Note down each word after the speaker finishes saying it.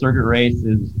circuit race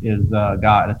is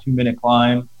got a 2-minute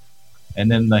climb, and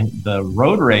then the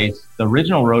road race, the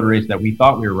original road race that we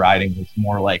thought we were riding was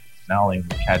more like Snelling,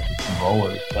 which had just some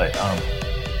rollers, but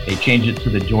they changed it to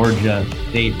the Georgia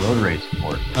State Road Race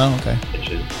course. Oh, okay.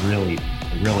 Which is really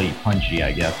punchy,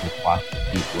 I guess, with lots of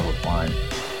steep little climbs.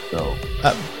 So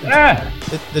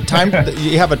the time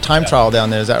you have a time trial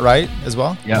down there, is that right as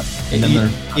well? Yeah. And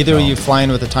either are you flying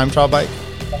with a time trial bike?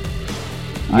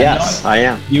 Yes, I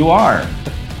am. You are.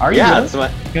 Are you? Yeah,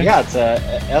 really? it's a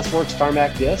S-Works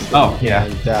Tarmac disc. Oh, yeah.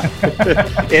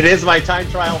 And, it is my time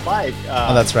trial bike.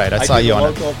 Oh, that's right. I saw you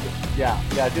on it. Yeah,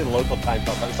 I did a local time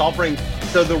trial.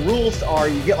 So the rules are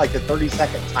you get like a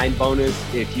 30-second time bonus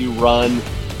if you run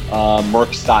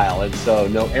Merc style. And so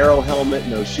no aero helmet,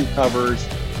 no shoe covers,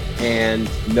 and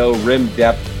no rim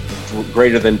depth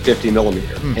greater than 50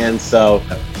 millimeter. And so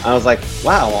I was like,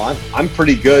 wow, well, I'm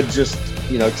pretty good just,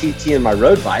 TT in my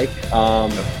road bike.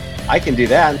 I can do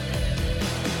that.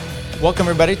 Welcome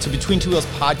everybody to Between Two Wheels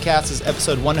Podcast. This is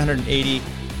episode 180.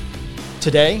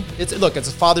 Today, it's a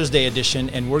Father's Day edition,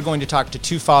 and we're going to talk to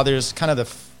two fathers,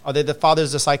 are they the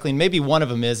fathers of cycling? Maybe one of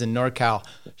them is in NorCal.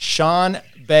 Sean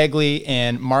Bagley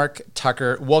and Mark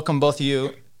Tucker. Welcome both of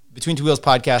you. Between Two Wheels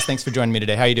Podcast. Thanks for joining me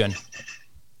today. How are you doing?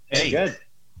 Hey,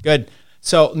 good.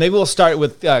 So maybe we'll start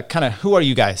with who are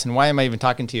you guys and why am I even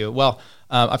talking to you? Well,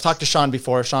 I've talked to Sean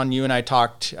before. Sean, you and I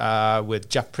talked with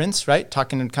Jeff Prince, right?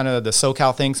 Talking kind of the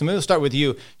SoCal thing. So maybe we'll start with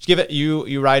you.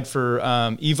 You ride for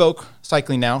Evoque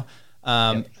Cycling now.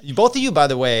 Both of you, by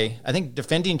the way, I think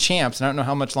defending champs, and I don't know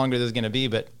how much longer this is going to be,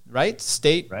 but right?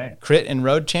 State, right. Crit, and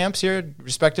road champs here,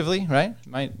 respectively, right?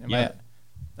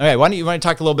 Okay, why don't you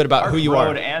talk a little bit about who you are?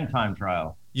 Road and time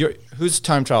trial. Who's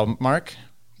time trial? Mark?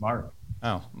 Mark.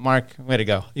 Oh, Mark, way to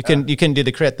go. You couldn't do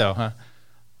the Crit though, huh?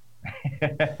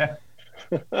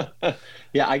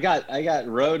 Yeah, I got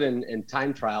road and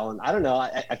time trial, and I don't know.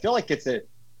 I feel like it's a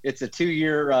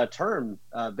 2-year term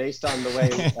based on the way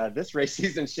this race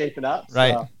season's shaping up.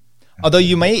 Right. So. Although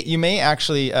you may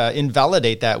actually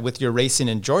invalidate that with your racing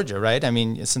in Georgia, right? I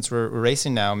mean, since we're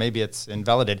racing now, maybe it's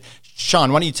invalidated.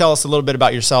 Sean, why don't you tell us a little bit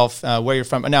about yourself, where you're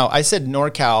from? Now, I said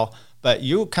NorCal, but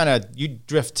you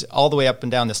drift all the way up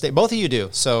and down the state. Both of you do.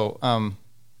 So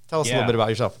tell us a little bit about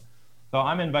yourself. So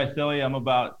I'm in Visalia. I'm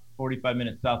about 45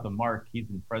 minutes south of Mark. He's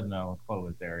in Fresno,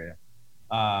 Clovis area.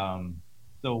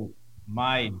 So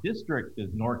my district is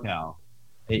NorCal.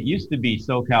 It used to be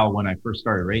SoCal when I first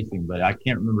started racing, but I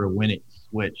can't remember when it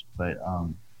switched. But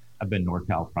I've been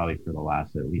NorCal probably for the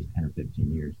last at least 10 or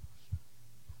 15 years.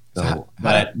 So,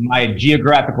 but my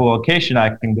geographical location,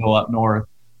 I can go up north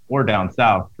or down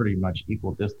south, pretty much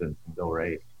equal distance, and go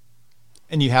race.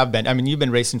 And you have been. I mean, you've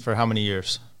been racing for how many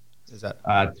years? Is that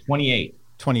 28?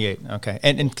 28. Okay,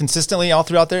 and consistently all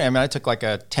throughout there. I mean, I took like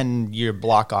a 10-year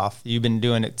block off. You've been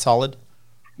doing it solid.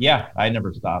 Yeah, I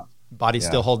never stopped. Body's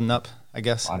still holding up, I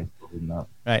guess. Body's still holding up.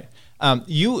 Right.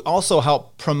 You also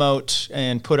helped promote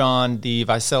and put on the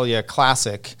Visalia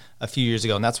Classic a few years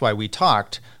ago, and that's why we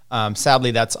talked.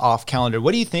 Sadly, that's off calendar.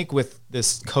 What do you think with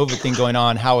this COVID thing going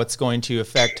on, how it's going to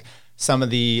affect some of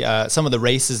the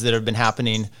races that have been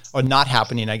happening or not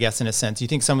happening, I guess, in a sense? You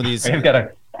think some of these... I've got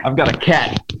a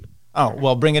cat. Oh,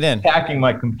 well, bring it in. Attacking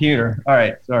my computer. All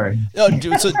right, sorry. So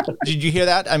did you hear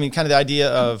that? I mean, kind of the idea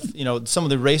of, some of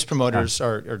the race promoters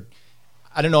are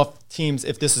I don't know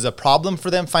if this is a problem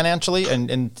for them financially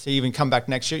and to even come back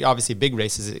next year. Obviously, big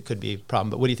races, it could be a problem.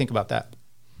 But what do you think about that?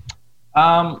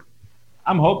 I'm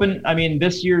hoping,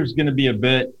 this year is going to be a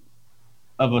bit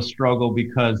of a struggle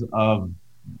because of,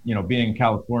 being in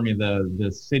California,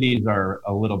 the cities are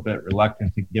a little bit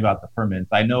reluctant to give out the permits.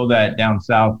 I know that down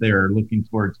south, they're looking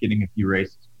towards getting a few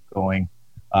races going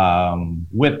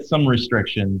with some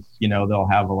restrictions. They'll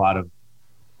have a lot of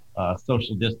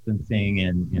social distancing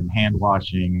and hand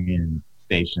washing in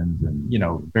stations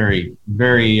and, very,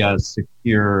 very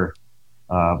secure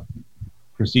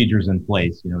procedures in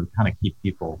place, to kind of keep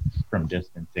people from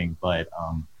distancing. But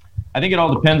I think it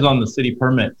all depends on the city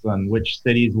permits, on which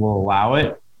cities will allow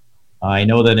it. I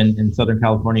know that in Southern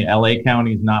California, LA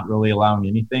County is not really allowing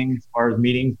anything as far as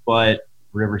meetings, but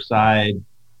Riverside,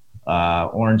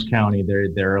 Orange County,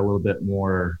 they're a little bit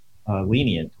more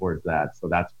lenient towards that. So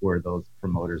that's where those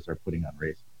promoters are putting on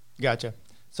races. Gotcha.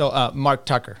 So Mark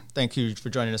Tucker, thank you for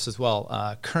joining us as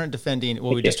well. Current defending,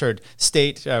 we just heard,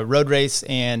 state road race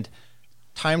and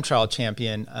time trial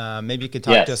champion. Maybe you could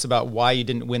talk to us about why you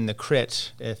didn't win the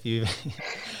Crit. If you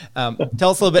tell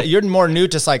us a little bit. You're more new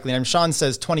to cycling. Sean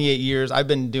says 28 years. I've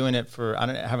been doing it for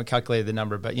I haven't calculated the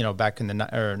number, but back in the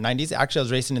 90s. Actually, I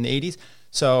was racing in the 80s.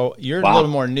 So you're a little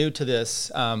more new to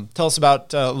this. Tell us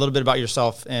about a little bit about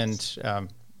yourself and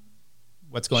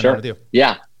what's going on with you.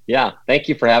 Yeah. Yeah, thank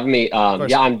you for having me.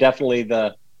 Yeah, I'm definitely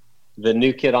the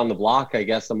new kid on the block, I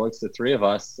guess, amongst the three of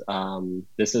us.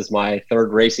 This is my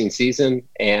third racing season,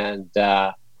 and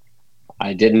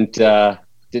I didn't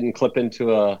clip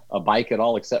into a bike at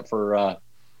all, except for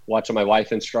watching my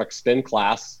wife instruct spin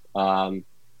class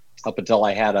up until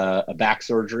I had a back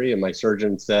surgery, and my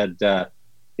surgeon said,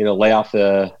 lay off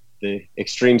the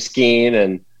extreme skiing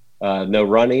and no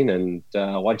running, and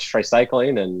why don't you try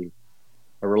cycling? And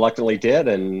I reluctantly did,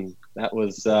 and that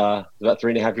was about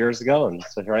 3.5 years ago, and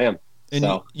so here I am. And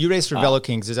so you raced for Velo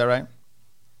Kings, is that right?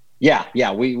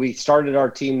 Yeah. We started our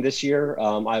team this year.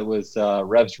 I was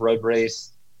Revs Road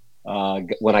Race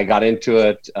when I got into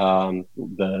it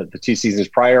the 2 seasons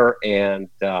prior, and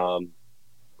I'm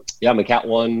a Cat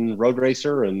 1 road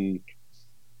racer, and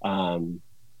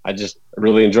I just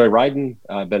really enjoy riding.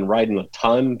 I've been riding a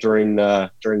ton during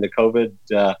the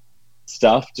COVID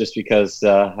stuff, just because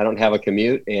I don't have a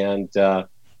commute, and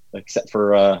except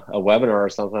for a webinar or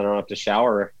something, I don't have to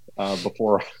shower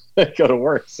before I go to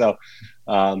work. So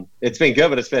it's been good,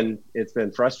 but it's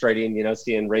been frustrating,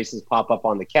 seeing races pop up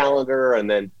on the calendar and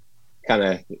then kind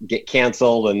of get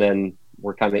canceled, and then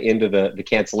we're kind of into the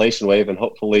cancellation wave, and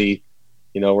hopefully,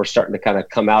 we're starting to kind of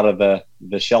come out of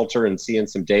the shelter and seeing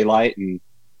some daylight. And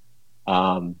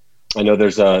I know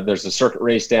there's a circuit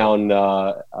race down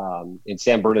in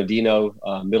San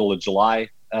Bernardino, middle of July.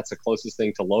 That's the closest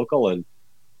thing to local, and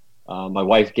my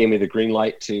wife gave me the green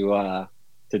light to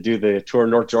do the tour of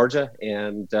North Georgia,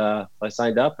 and I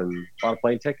signed up and bought a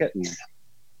plane ticket, and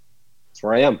that's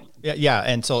where I am. Yeah.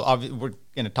 And so we're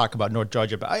going to talk about North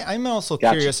Georgia, but I'm also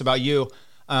curious about you.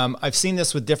 I've seen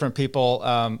this with different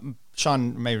people.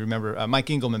 Sean may remember Mike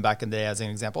Engelman back in the day as an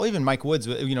example, even Mike Woods,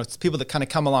 it's people that kind of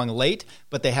come along late,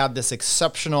 but they have this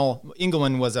exceptional.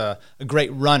 Engelman was a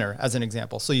great runner as an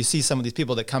example. So you see some of these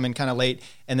people that come in kind of late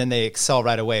and then they excel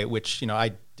right away, which,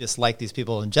 I dislike these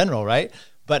people in general. Right.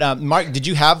 But Mark, did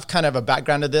you have kind of a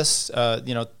background of this,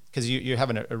 because you're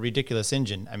having a ridiculous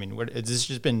engine. I mean, has this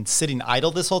just been sitting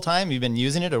idle this whole time? You've been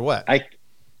using it or what?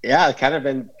 Yeah, kind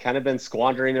of been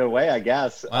squandering it away, I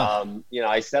guess. Wow.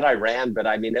 I said I ran, but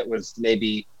I mean, it was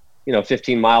maybe,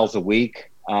 15 miles a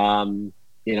week.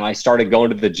 I started going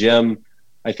to the gym,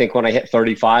 I think, when I hit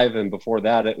 35. And before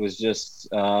that, it was just,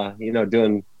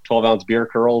 doing 12-ounce beer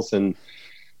curls and,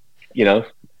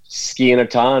 skiing a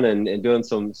ton and doing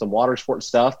some water sport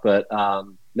stuff. But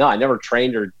no, I never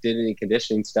trained or did any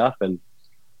conditioning stuff. And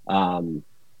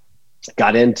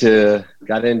got into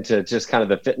just kind of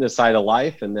the fitness side of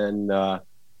life, and then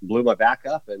blew my back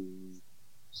up and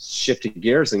shifted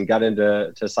gears and got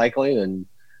into cycling, and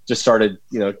just started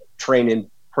training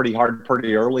pretty hard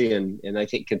pretty early, and I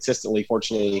think consistently.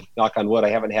 Fortunately, knock on wood, I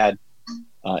haven't had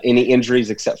any injuries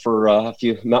except for a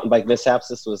few mountain bike mishaps.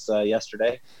 This was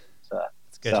yesterday.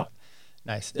 That's good. So.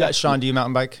 Nice. Sean, do you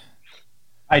mountain bike?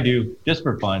 I do, just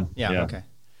for fun. Yeah. Okay.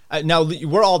 Now,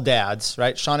 we're all dads,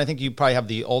 right? Sean, I think you probably have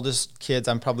the oldest kids.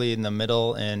 I'm probably in the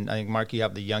middle, and I think, Mark, you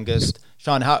have the youngest.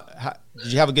 Sean, how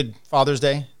did you have a good Father's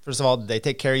Day? First of all, did they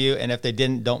take care of you? And if they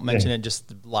didn't, don't mention it,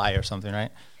 just lie or something,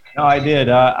 right? No, I did.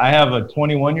 I have a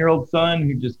 21-year-old son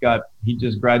who just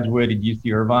graduated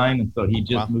UC Irvine, and so he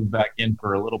just moved back in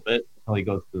for a little bit until he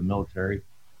goes to the military.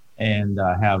 And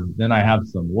I have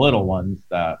some little ones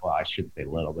that, well, I should say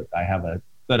little, but I have a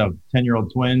set of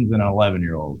 10-year-old twins and an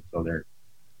 11-year-old, so they're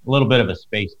a little bit of a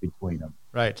space between them.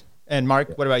 Right. And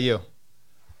Mark, what about you?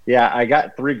 Yeah, I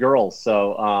got 3 girls,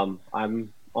 so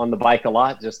I'm on the bike a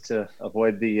lot just to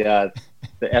avoid the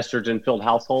estrogen-filled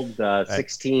household.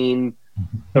 16,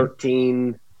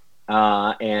 13,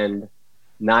 and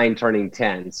 9 turning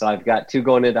 10. So I've got 2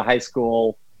 going into high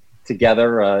school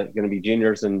together, going to be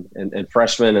juniors and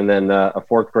freshmen, and then a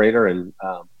 4th grader. And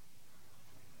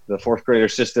the 4th grader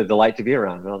is just a delight to be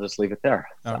around, and I'll just leave it there.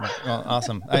 So. Well,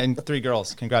 awesome. And 3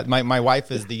 girls. Congrats. My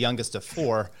wife is the youngest of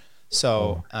 4,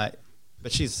 so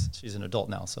but she's an adult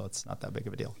now, so it's not that big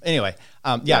of a deal. Anyway,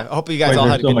 I hope you guys all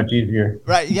had so much easier.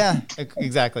 Right? Yeah,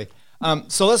 exactly.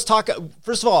 So let's talk.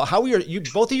 First of all, how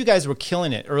both of you guys were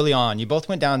killing it early on. You both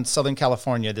went down Southern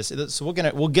California. So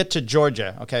we'll get to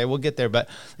Georgia. Okay, we'll get there. But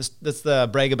let's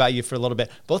brag about you for a little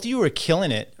bit. Both of you were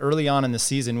killing it early on in the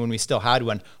season when we still had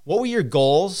one. What were your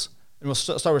goals? And we'll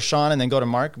start with Sean and then go to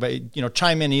Mark. But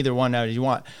chime in either one as you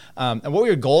want. And what were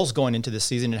your goals going into this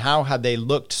season, and how have they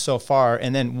looked so far?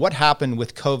 And then what happened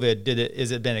with COVID? Is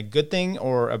it been a good thing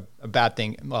or a bad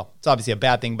thing? Well, it's obviously a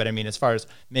bad thing, but I mean, as far as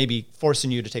maybe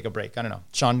forcing you to take a break, I don't know.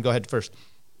 Sean, go ahead first.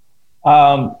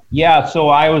 So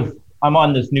I'm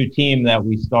on this new team that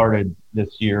we started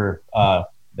this year,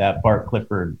 that Bart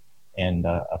Clifford and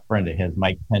a friend of his,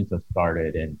 Mike Penta,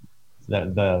 started, and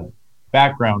the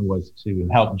background was to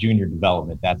help junior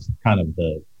development. That's kind of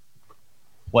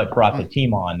what brought the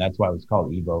team on. That's why it was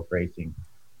called Evoke Racing.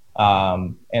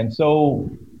 And so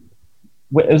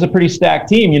it was a pretty stacked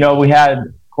team. We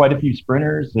had quite a few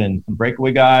sprinters and some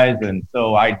breakaway guys. And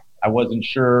so I wasn't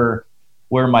sure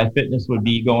where my fitness would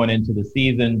be going into the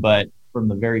season, but from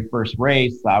the very first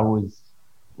race, I was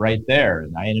right there,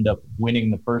 and I ended up winning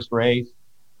the first race.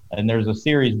 And there's a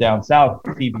series down south,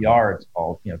 CBR, it's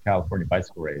called, California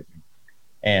Bicycle Racing.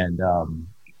 And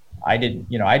I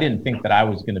didn't think that I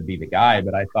was going to be the guy,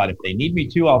 but I thought if they need me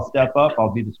to, I'll step up.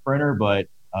 I'll be the sprinter. But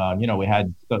we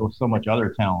had so much other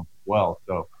talent as well.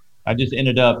 So I just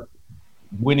ended up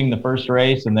winning the first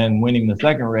race and then winning the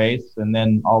second race, and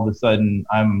then all of a sudden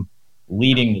I'm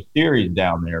leading the series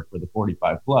down there for the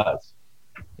 45 plus,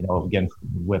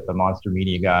 with the Monster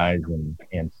Media guys,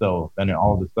 and so then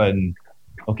all of a sudden,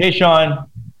 okay, Sean,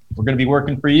 we're going to be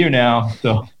working for you now.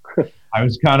 So I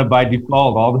was kind of by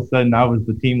default. All of a sudden, I was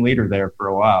the team leader there for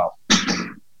a while.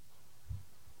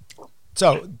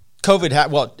 So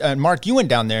COVID Mark, you went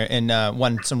down there and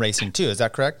won some racing too. Is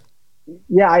that correct?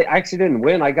 Yeah, I actually didn't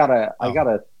win. I got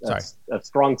a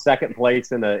strong second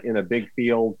place in a big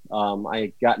field.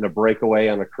 I got in a breakaway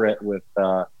on a crit with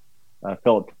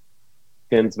Philip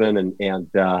Pinsman, and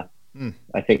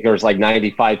I think there was like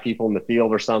 95 people in the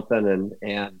field or something,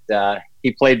 and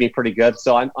he played me pretty good.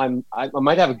 So I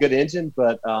might have a good engine,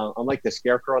 but I'm like the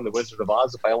Scarecrow on the Wizard of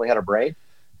Oz if I only had a brain,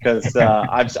 because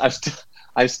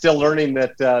I'm still learning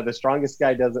that the strongest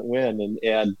guy doesn't win,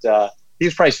 and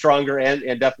he's probably stronger and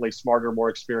definitely smarter, more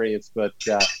experienced, but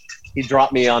he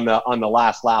dropped me on the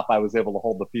last lap. I was able to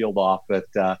hold the field off, but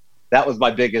that was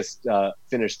my biggest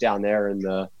finish down there in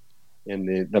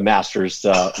the Masters,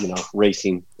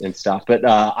 racing and stuff. But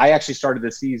I actually started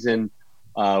the season.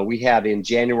 We had in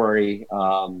January,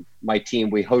 my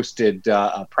team, we hosted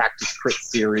a practice crit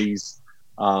series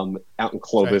out in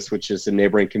Clovis, which is a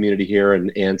neighboring community here,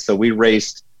 and so we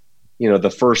raced.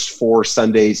 The first 4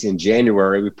 Sundays in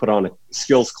January, we put on a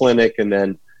skills clinic,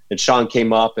 and Sean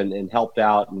came up and helped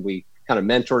out, and we kind of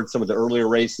mentored some of the earlier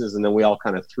races, and then we all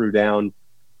kind of threw down.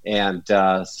 And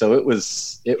so it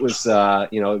was a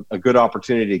good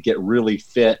opportunity to get really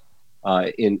fit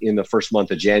in the first month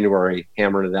of January,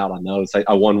 hammering it out on those.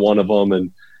 I won one of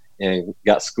them and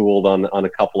got schooled on a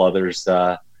couple others.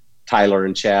 Tyler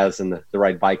and Chaz and the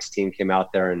Ride Bikes team came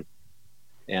out there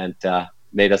and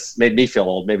made me feel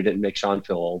old. Maybe didn't make Sean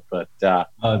feel old, but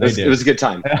it was a good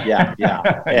time. Yeah.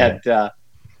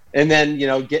 And then,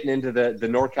 getting into the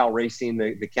NorCal racing,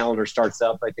 the calendar starts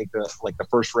up. I think the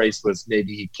first race was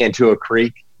maybe Cantua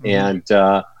Creek, and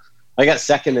I got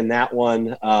second in that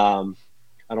one. I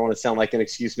don't want to sound like an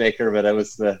excuse maker, but it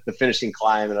was the finishing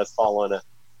climb, and I was following a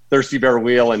Thirsty Bear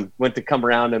wheel and went to come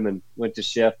around him and went to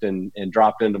shift and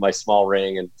dropped into my small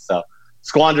ring, and so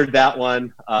squandered that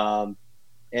one.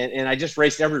 And I just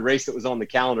raced every race that was on the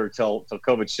calendar till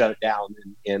COVID shut it down.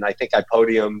 And I think I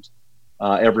podiumed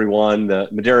every one. The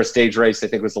Madera stage race, I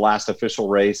think, was the last official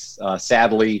race.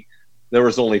 Sadly, there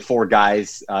was only 4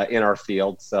 guys in our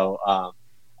field. So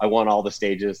I won all the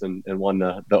stages and won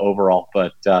the overall.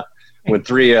 But when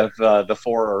 3 of the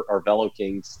 4 are Velo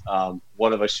Kings,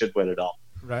 one of us should win it all.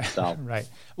 Right. So, right.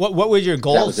 What were your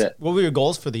goals? That was it. What were your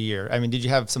goals for the year? I mean, did you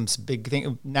have some big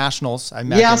nationals? I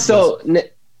imagine. Yeah. So.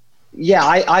 Yeah,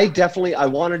 I definitely, I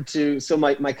wanted to, so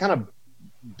my kind of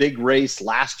big race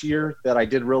last year that I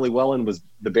did really well in was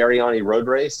the Bariani Road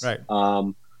Race. Right.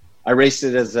 I raced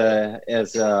it as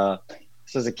a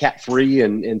Cat 3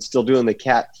 and still doing the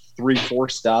Cat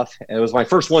 3-4 stuff. And it was my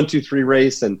first 1-2-3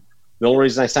 race, and the only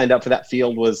reason I signed up for that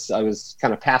field was I was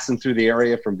kind of passing through the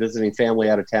area from visiting family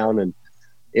out of town, and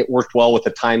it worked well with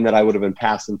the time that I would have been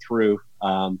passing through.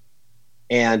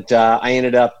 And I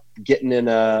ended up getting in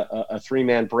a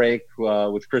 3-man break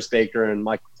with Chris Baker and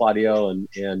Michael Claudio,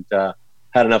 and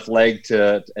had enough leg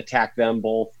to attack them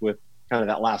both with kind of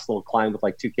that last little climb with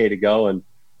like 2K to go,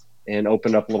 and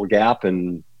opened up a little gap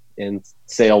and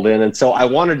sailed in. And so I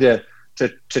wanted to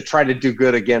try to do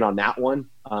good again on that one.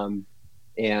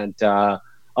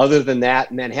 Other than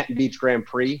that, Manhattan Beach Grand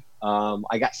Prix,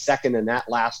 I got second in that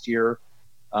last year.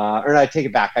 Or no, I take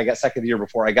it back. I got second the year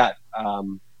before. I got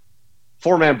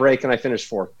 4-man break and I finished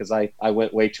 4th because I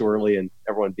went way too early and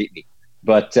everyone beat me.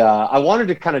 But I wanted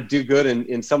to kind of do good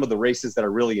in some of the races that I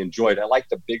really enjoyed. I like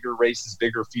the bigger races,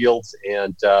 bigger fields,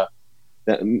 and the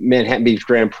Manhattan Beach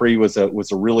Grand Prix was a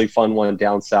really fun one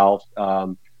down south.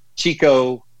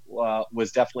 Chico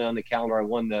was definitely on the calendar. I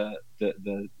won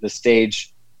the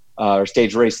stage or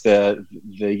stage race the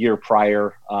year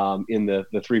prior in the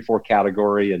 3-4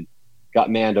 category, and got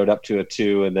mandoed up to a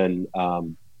 2, and then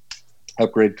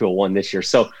upgraded to a 1 this year.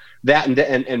 So that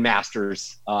and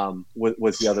Masters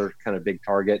was the other kind of big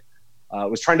target.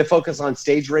 Was trying to focus on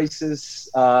stage races,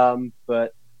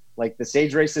 but like the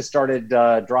stage races started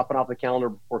dropping off the calendar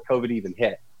before COVID even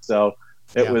hit. So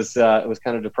it was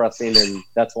kind of depressing, and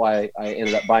that's why I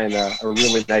ended up buying a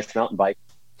really nice mountain bike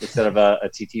instead of a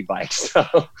TT bike. So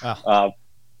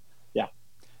yeah.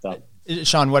 So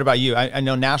Sean, what about you? I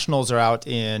know nationals are out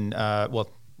in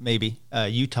maybe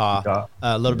Utah.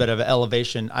 A little bit of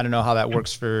elevation. I don't know how that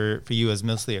works for you as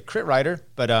mostly a crit rider,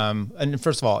 but and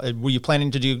first of all, were you planning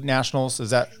to do nationals?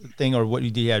 Is that thing, or what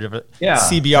do you have?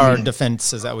 CBR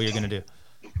defense, is that what you're going to do?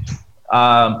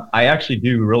 I actually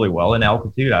do really well in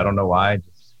altitude. I don't know why.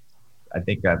 I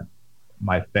think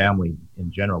my family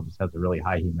in general just has a really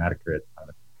high hematocrit.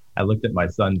 I looked at my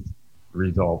son's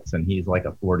results, and he's like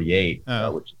a 48,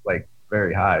 which is like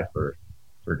very high for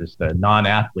just a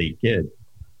non-athlete kid.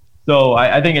 So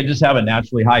I think I just have a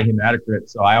naturally high hematocrit,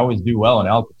 so I always do well in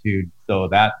altitude. So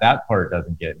that part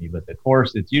doesn't get me, but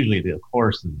it's usually the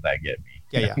courses that get me.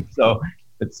 Yeah. So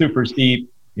if it's super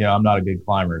steep, I'm not a good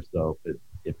climber. So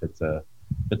if it's a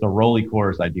rolly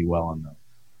course, I do well on those.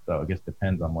 So it just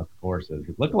depends on what the course is.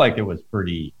 It looked like it was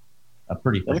pretty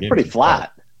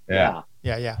flat. Yeah.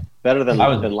 Better than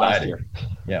last year.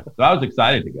 Yeah. So I was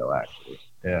excited to go, actually.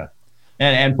 Yeah.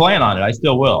 And plan on it. I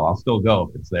still will. I'll still go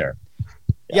if it's there.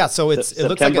 Yeah, so it looks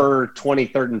like September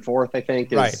 23rd and 4th, I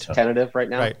think, is tentative right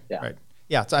now. Right.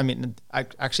 Yeah, so I mean,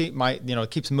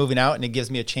 it keeps moving out, and it gives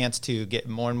me a chance to get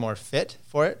more and more fit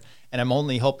for it. And I'm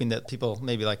only hoping that people,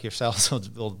 maybe like yourselves,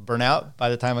 will burn out by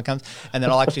the time it comes, and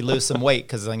then I'll actually lose some weight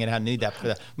because I'm going to need that for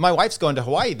that. My wife's going to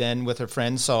Hawaii then with her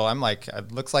friends, so I'm like,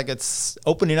 it looks like it's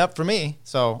opening up for me.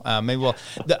 So maybe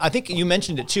I think you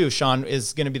mentioned it too, Sean,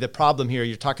 is going to be the problem here.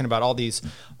 You're talking about all these,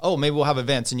 maybe we'll have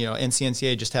events, and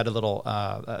NCNCA just had a little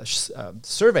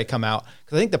survey come out,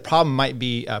 because I think the problem might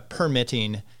be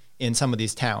permitting in some of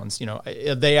these towns.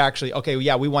 They actually,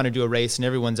 we want to do a race and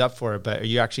everyone's up for it, but are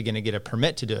you actually going to get a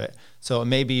permit to do it? So it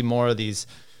may be more of these,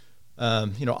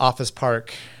 office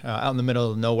park out in the middle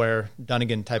of nowhere,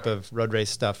 Dunnigan type of road race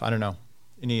stuff. I don't know.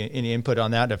 Any input on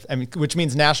that? Which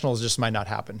means nationals just might not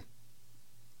happen.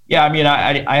 Yeah, I mean,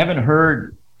 I haven't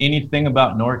heard anything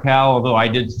about NorCal, although I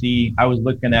was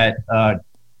looking at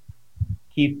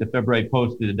Keith DeFebvre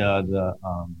posted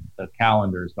the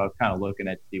calendar, so I was kind of looking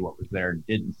at to see what was there. It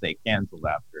didn't say canceled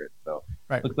after it, so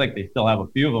it looks like they still have a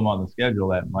few of them on the schedule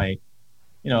that might,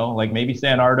 like maybe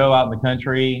San Ardo out in the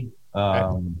country.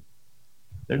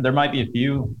 There might be a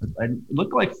few. It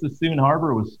looked like Sassoon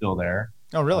Harbor was still there.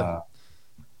 Oh, really? I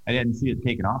didn't see it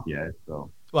taken off yet. So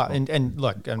well, and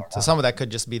look, so some of that could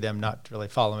just be them not really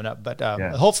following up, but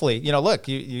hopefully, look,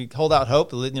 you hold out hope.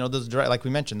 Those, like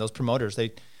we mentioned, those promoters,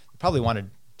 they probably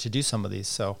wanted to do some of these.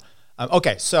 So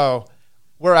so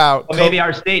we're out. Well, maybe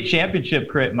our state championship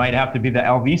crit might have to be the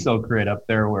Alviso crit up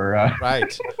there where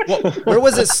right. Well, where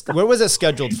was it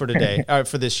scheduled for today,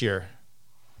 for this year?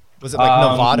 Was it like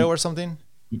Novato or something?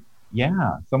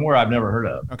 Yeah, somewhere I've never heard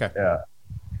of. Okay. Yeah.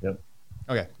 Yep.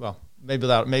 Okay. Well,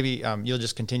 maybe you'll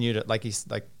just continue to, like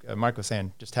Mark was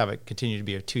saying, just have it continue to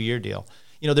be a 2-year deal.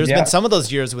 There's been some of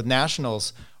those years with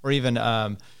nationals or even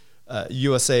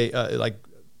USA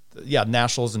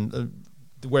nationals and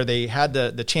where they had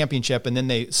the championship and then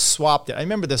they swapped it. I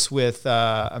remember this with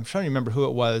I'm trying to remember who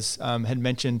it was, had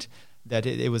mentioned that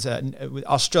it was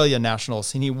Australia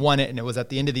Nationals, and he won it, and it was at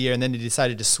the end of the year, and then he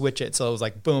decided to switch it, so it was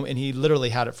like boom, and he literally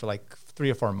had it for like 3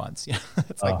 or 4 months.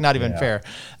 It's like not even fair.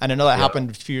 And I know that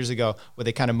happened a few years ago where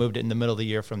they kind of moved it in the middle of the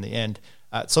year from the end.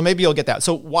 So maybe you'll get that.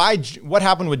 So what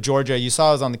happened with Georgia? You saw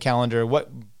it was on the calendar. What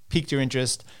piqued your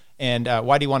interest, and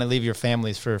why do you want to leave your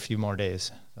families for a few more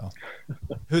days? So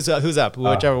who's up?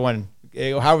 Whichever one.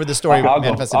 However the story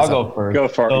manifested itself. I'll go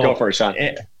first. Go for it, Sean.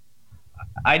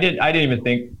 I didn't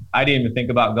even think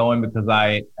about going because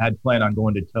I had planned on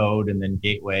going to Toad and then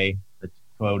Gateway. The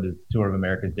Toad is Tour of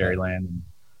America's Dairyland. And,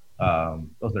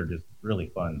 those are just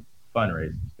really fun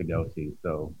races to go to.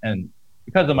 So, and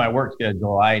because of my work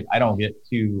schedule, I don't get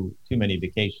too many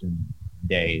vacation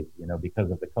days.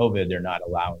 Because of the COVID, they're not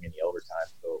allowing any overtime,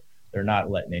 so they're not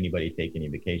letting anybody take any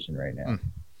vacation right now.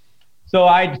 So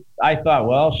I thought,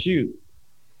 well, shoot,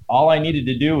 all I needed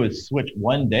to do was switch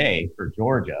one day for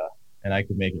Georgia, and I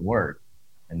could make it work.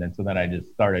 And then I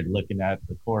just started looking at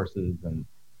the courses and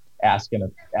asking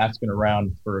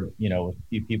around for a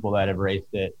few people that have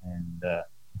raced it, and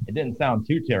it didn't sound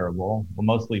too terrible. Well,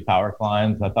 mostly power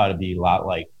climbs. I thought it'd be a lot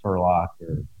like Turlock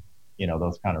or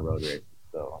those kind of road races.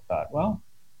 So I thought, well,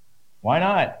 why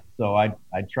not? So I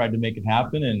tried to make it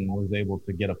happen and was able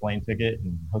to get a plane ticket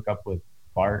and hook up with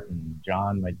Bart and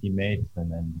John, my teammates,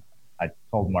 and then I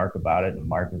told Mark about it, and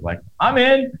Mark was like, I'm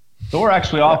in. So we're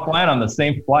actually all flying on the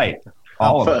same flight.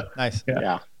 All of it. Nice.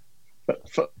 Yeah.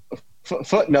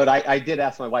 Footnote: I did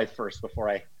ask my wife first before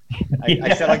I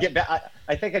said I'll get back.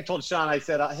 I think I told Sean, I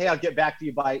said, hey, I'll get back to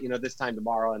you by this time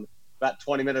tomorrow. And about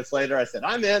 20 minutes later, I said,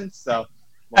 I'm in. So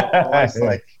my wife's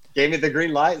like gave me the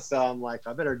green light. So I'm like,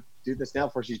 I better do this now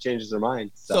before she changes her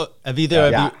mind. So have you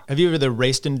ever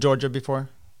raced in Georgia before?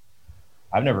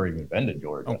 I've never even been to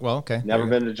Georgia. Oh, well, okay. Never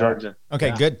been to Georgia.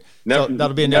 Okay, good. Never, so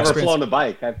that'll be never flown a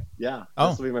bike. This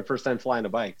will be my first time flying a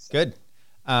bike. So. Good.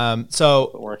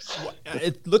 So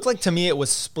it looked like to me it was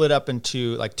split up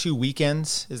into like 2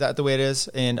 weekends. Is that the way it is?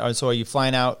 And so are you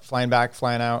flying out, flying back,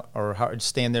 flying out, or how,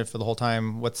 staying there for the whole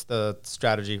time? What's the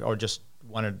strategy? Or just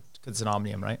wanted, because it's an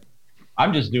Omnium, right?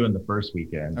 I'm just doing the first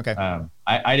weekend. Okay.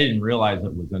 I didn't realize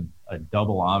it was a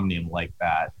double Omnium like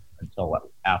that until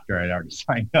after I'd already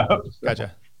signed up. So.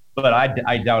 Gotcha. But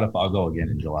I doubt if I'll go again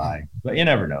in July. But you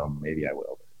never know. Maybe I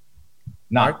will.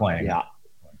 Not playing. Yeah.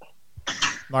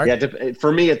 Mark? Yeah.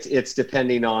 For me, it's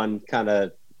depending on kind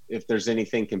of if there's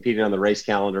anything competing on the race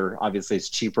calendar. Obviously, it's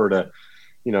cheaper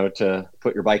to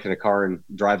put your bike in a car and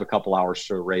drive a couple hours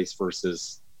to a race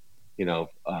versus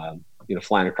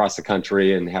flying across the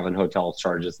country and having hotel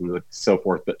charges and so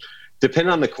forth. But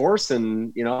depending on the course,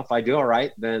 and if I do all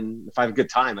right, then if I have a good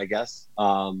time, I guess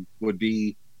would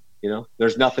be,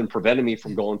 there's nothing preventing me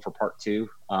from going for part 2,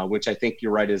 which I think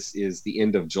you're right is the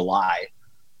end of July.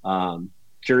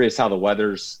 Curious how the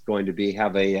weather's going to be.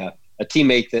 Have a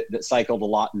teammate that cycled a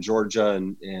lot in Georgia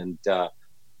and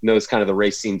knows kind of the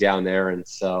race scene down there, and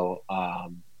so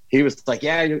he was like,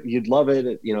 "Yeah, you'd love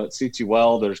it. It suits you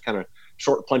well. There's kind of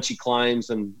short, punchy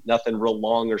climbs and nothing real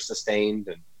long or sustained."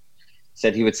 And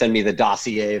said he would send me the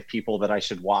dossier of people that I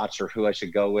should watch or who I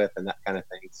should go with and that kind of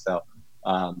thing. So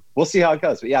we'll see how it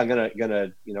goes. But yeah, I'm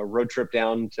gonna road trip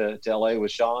down to LA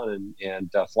with Sean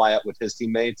and fly up with his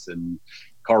teammates and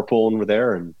carpool over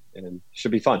there and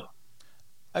should be fun.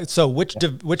 So which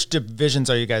divisions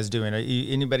are you guys doing? Are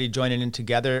you anybody joining in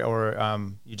together, or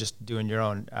you just doing your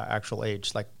own actual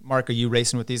age? Like Mark, are you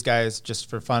racing with these guys just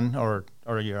for fun or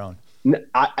your own?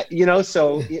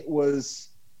 So it was.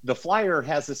 The Flyer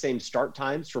has the same start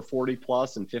times for 40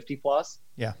 plus and 50 plus.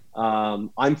 Yeah.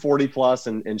 I'm 40 plus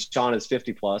and Sean is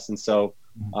 50 plus. And so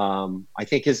I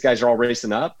think his guys are all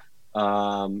racing up.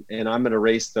 And I'm going to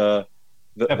race the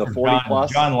 40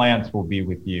 plus. John Lance will be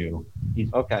with you.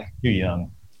 He's okay. Too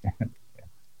young.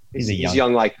 He's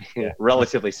young, like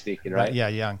relatively speaking, right? Yeah.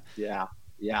 Young. Yeah.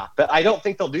 Yeah. But I don't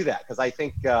think they'll do that because I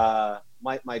think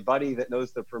my buddy that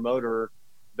knows the promoter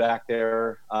back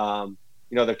there,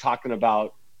 they're talking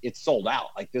about, it's sold out.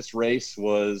 Like this race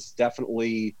was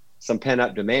definitely some pent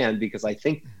up demand because I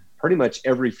think pretty much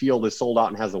every field is sold out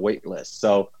and has a wait list.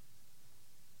 So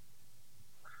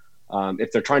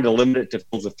if they're trying to limit it to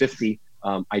fields of 50,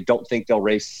 I don't think they'll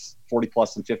race 40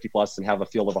 plus and 50 plus and have a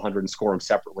field of 100 and score them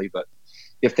separately. But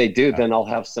if they do, then I'll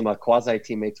have some quasi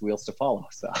teammates wheels to follow.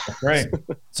 So right.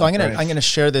 So I'm gonna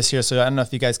share this here. So I don't know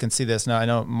if you guys can see this. Now I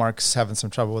know Mark's having some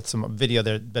trouble with some video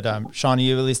there, but Sean, are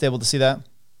you at least able to see that?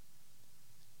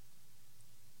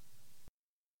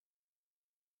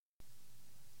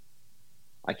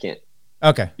 I can't.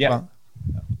 Okay. Yeah.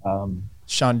 Well,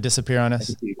 Sean disappear on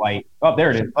us. White. Oh, there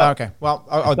it is. Oh, okay. Well,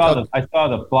 I saw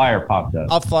the flyer popped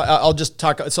up. I'll just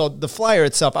talk. So the flyer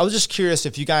itself, I was just curious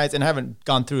if you guys, and I haven't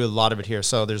gone through a lot of it here.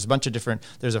 So there's a bunch of different,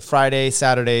 there's a Friday,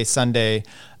 Saturday, Sunday,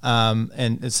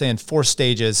 and it's saying 4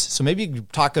 stages. So maybe you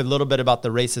could talk a little bit about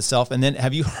the race itself. And then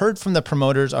have you heard from the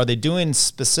promoters? Are they doing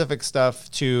specific stuff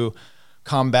to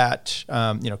combat,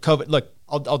 COVID? Look,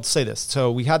 I'll say this. So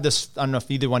we had this, I don't know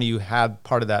if either one of you had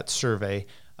part of that survey,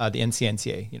 the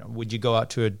NCNCA. Would you go out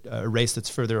to a race that's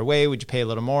further away? Would you pay a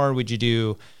little more? Would you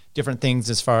do different things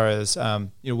as far as,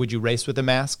 would you race with a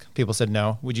mask? People said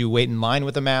no. Would you wait in line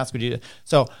with a mask?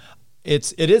 So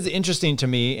it is interesting to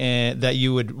me that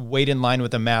you would wait in line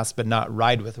with a mask but not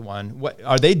ride with one. What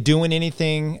are they doing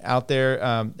anything out there?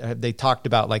 Have they talked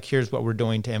about like, here's what we're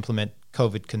doing to implement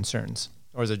COVID concerns?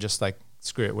 Or is it just like,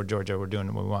 screw it, we're Georgia, we're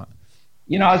doing what we want?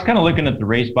 I was kind of looking at the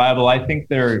race Bible. I think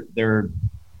they're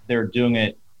doing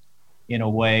it in a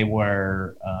way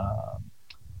where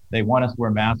they want us to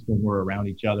wear masks when we're around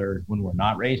each other, when we're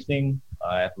not racing,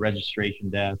 at the registration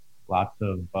desk, lots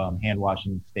of hand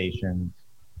washing stations,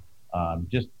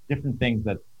 just different things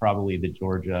that probably the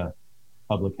Georgia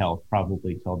public health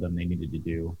probably told them they needed to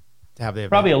do. To have the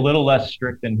event. Probably a little less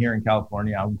strict than here in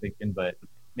California, I'm thinking, but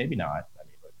maybe not.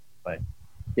 But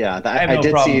yeah, I have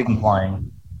no problem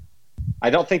complying. I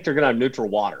don't think they're going to have neutral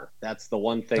water. That's the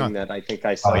one thing that I think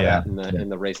I saw that in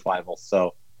the race Bible.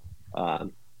 So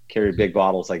carry big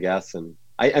bottles, I guess. And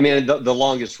I mean, the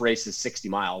longest race is 60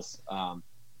 miles.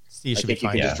 you should I think be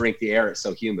fine. you can just drink the air. It's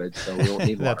so humid, so we don't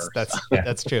need water.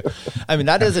 That's true. I mean,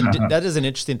 that is an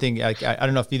interesting thing. I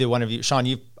don't know if either one of you, Sean,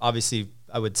 you obviously,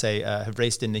 I would say, have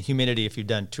raced in the humidity if you've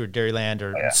done Tour Dairyland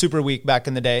or Super Week back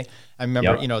in the day. I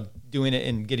remember, doing it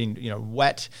and getting,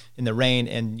 wet in the rain,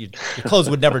 and your clothes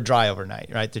would never dry overnight,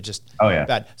 right? They're just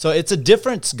bad. So it's a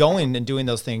difference going and doing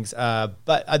those things.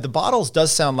 But the bottles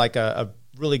does sound like a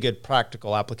really good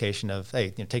practical application of,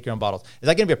 hey, take your own bottles. Is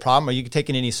that going to be a problem? Are you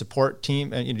taking any support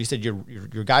team? And you said your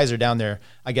guys are down there.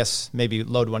 I guess maybe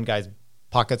load one guy's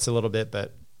pockets a little bit,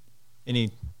 but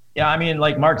any. Yeah, I mean,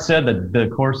 like Mark said, the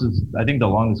course is, I think the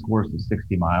longest course is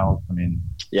 60 miles. I mean,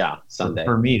 Sunday.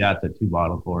 For me, that's a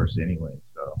 2-bottle course anyway.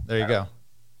 So there you go.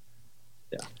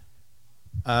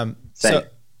 Yeah.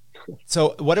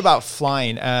 So what about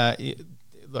flying?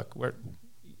 Look,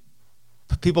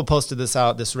 people posted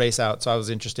this race out, so I was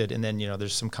interested. And then,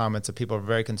 there's some comments of people are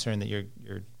very concerned that you're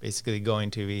basically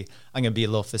going to be, I'm going to be a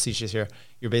little facetious here.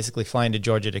 You're basically flying to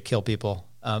Georgia to kill people.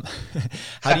 How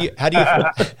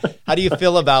do you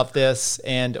feel about this?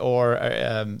 And, or,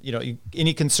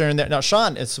 any concern there? Now,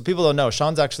 Sean, so people don't know,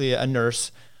 Sean's actually a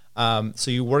nurse.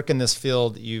 So you work in this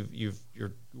field, you're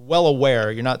well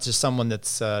aware. You're not just someone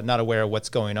that's not aware of what's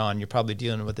going on. You're probably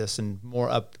dealing with this and more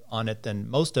up on it than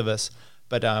most of us.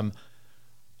 But,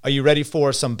 are you ready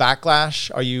for some backlash?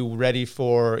 Are you ready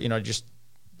for, just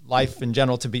life in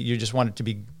general you just want it to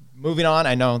be moving on?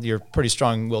 I know you're a pretty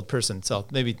strong-willed person, so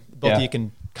maybe both of you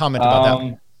can comment about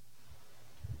that.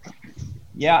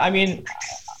 Yeah, I mean,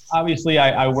 obviously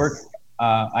I work,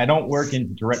 I don't work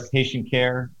in direct patient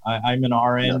care. I'm an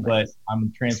RN, but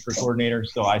I'm a transfer coordinator,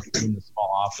 so I sit in the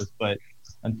small office. But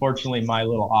unfortunately, my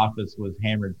little office was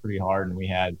hammered pretty hard, and we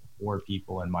had 4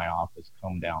 people in my office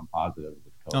come down positive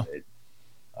with COVID.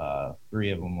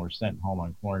 3 of them were sent home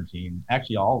on quarantine.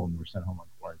 Actually, all of them were sent home on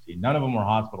quarantine. None of them were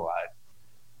hospitalized.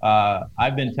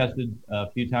 I've been tested a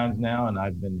few times now, and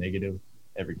I've been negative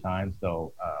every time.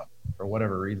 So for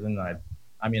whatever reason,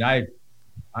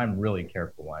 I'm really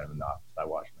careful when I'm in the office. I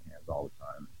wash my hands all the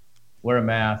time, wear a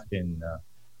mask, and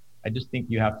I just think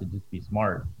you have to just be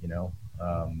smart.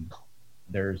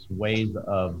 There's ways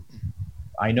of,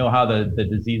 I know how the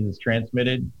disease is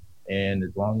transmitted, and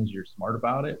as long as you're smart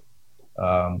about it,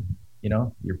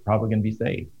 you're probably going to be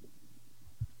safe.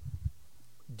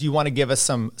 Do you want to give us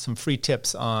some free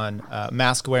tips on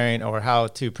mask wearing or how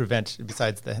to prevent,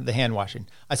 besides the hand washing?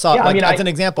 I saw, as an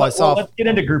example, let's get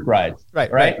into group rides.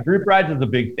 Right. Group rides is a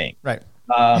big thing. Right.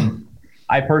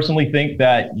 I personally think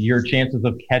that your chances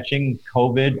of catching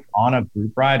COVID on a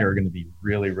group ride are going to be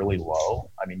really, really low.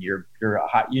 I mean,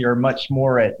 you're much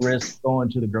more at risk going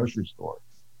to the grocery store,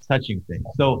 touching things.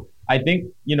 So I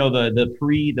think,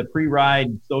 the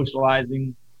pre-ride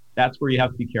socializing, that's where you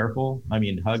have to be careful. I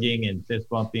mean, hugging and fist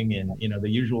bumping and, the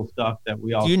usual stuff that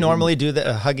we all do. You normally do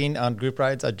the hugging on group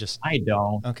rides? I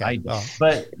don't. Okay. I don't.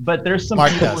 But there's some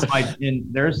Mark people I'm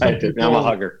a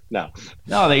hugger. No,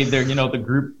 they're,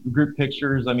 the group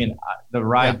pictures. I mean, the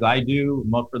rides I do,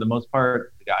 for the most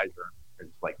part, the guys are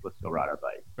just like, let's go ride our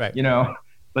bike. Right.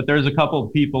 But there's a couple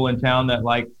of people in town that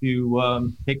like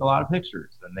to take a lot of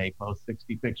pictures, and they post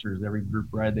 60 pictures every group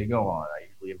ride they go on. I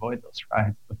usually avoid those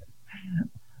rides.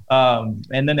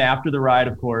 And then after the ride,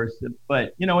 of course.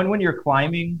 But, and when you're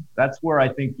climbing, that's where I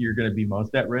think you're going to be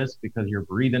most at risk, because you're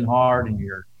breathing hard and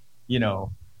you're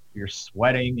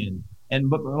sweating.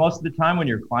 But most of the time when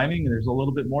you're climbing, there's a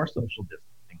little bit more social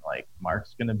distancing. Like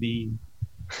Mark's going to be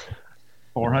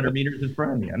 400 meters in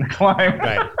front of me on the climb.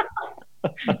 Right.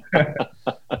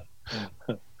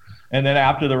 And then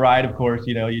after the ride, of course,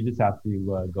 you just have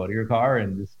to go to your car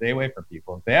and just stay away from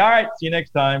people and say, all right, see you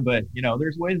next time. But,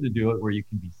 there's ways to do it where you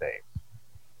can be safe.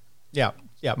 Yeah.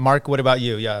 Yeah. Mark, what about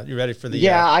you? Yeah. You ready for the,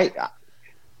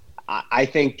 I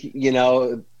think,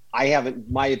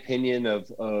 my opinion of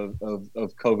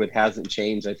COVID hasn't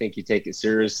changed. I think you take it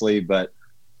seriously, but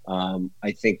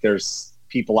I think there's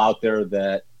people out there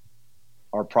that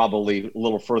are probably a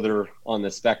little further on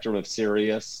the spectrum of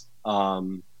serious.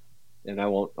 And I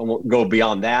won't go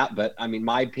beyond that, but I mean,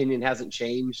 my opinion hasn't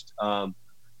changed. The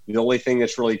only thing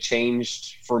that's really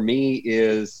changed for me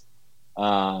is,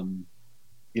 in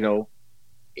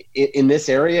this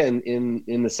area,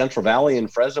 in the Central Valley, in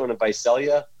Fresno and in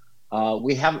Visalia,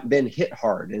 we haven't been hit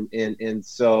hard. And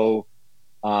so,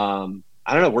 I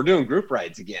don't know, we're doing group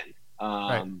rides again.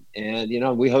 Right. And,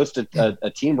 we hosted a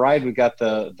team ride. We got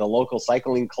the local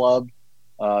cycling club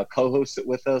co-host it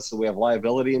with us. So we have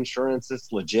liability insurance.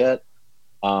 It's legit.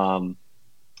 But,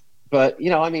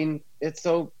 it's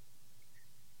so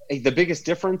the biggest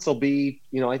difference will be,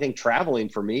 I think traveling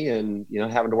for me and,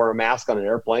 having to wear a mask on an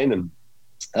airplane, and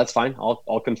that's fine.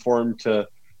 I'll conform to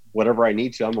whatever I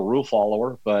need to. I'm a rule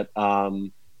follower, but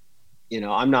I'm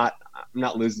not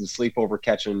losing sleep over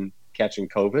catching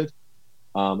COVID.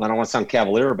 I don't want to sound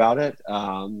cavalier about it,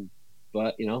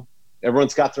 but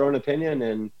everyone's got their own opinion,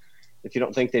 and if you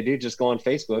don't think they do, just go on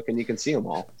Facebook and you can see them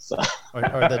all. So. or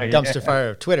the dumpster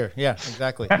fire of Twitter. Yeah,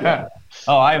 exactly. Yeah.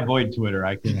 Oh, I avoid Twitter.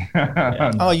 I can.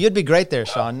 Yeah. Oh, you'd be great there,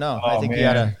 Sean. No, I think you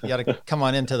gotta come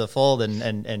on into the fold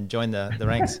and join the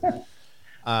ranks.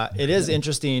 It is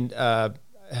interesting.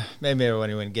 Maybe I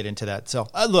won't even get into that. So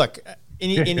look,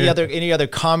 any other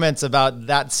comments about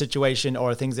that situation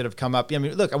or things that have come up? I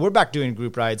mean, look, we're back doing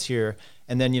group rides here,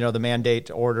 and then the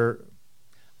mandate order.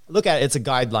 Look at it, it's a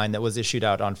guideline that was issued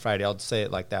out on Friday. I'll say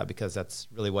it like that because that's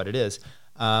really what it is.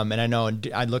 And I know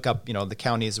I look up, the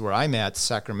counties where I'm at,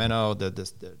 Sacramento,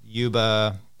 the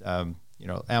Yuba,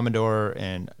 Amador,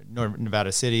 and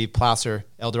Nevada City, Placer,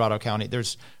 El Dorado County.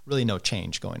 There's really no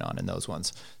change going on in those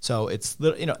ones. So it's,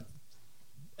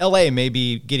 LA may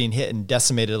be getting hit and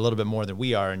decimated a little bit more than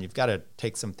we are, and you've got to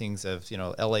take some things of,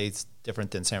 LA's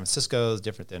different than San Francisco's,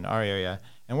 different than our area,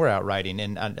 and we're out riding.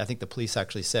 And I think the police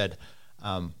actually said,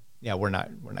 we're not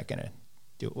going to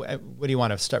do. What do you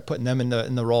want to start putting them in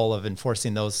the role of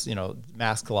enforcing those,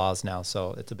 mask laws now?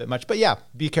 So it's a bit much, but yeah,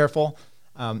 be careful.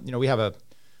 We have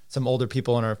some older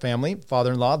people in our family,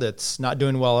 father-in-law that's not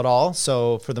doing well at all.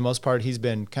 So for the most part, he's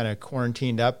been kind of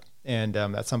quarantined up. And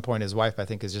at some point, his wife, I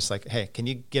think, is just like, hey, can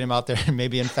you get him out there and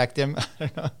maybe infect him? I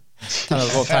don't know. Kind of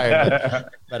a little tired,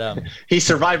 but he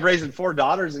survived raising 4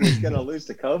 daughters and he's going to lose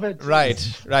to COVID.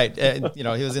 Jeez. Right.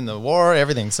 He was in the war,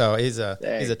 everything. So he's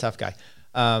a tough guy.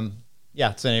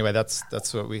 So anyway,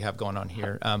 that's what we have going on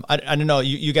here. I don't know.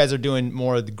 You guys are doing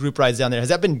more of the group rides down there. Has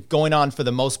that been going on for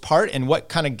the most part? And what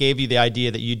kind of gave you the idea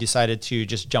that you decided to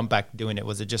just jump back doing it?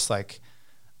 Was it just like,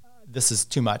 this is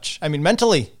too much? I mean,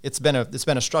 mentally, it's been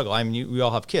a struggle. I mean, we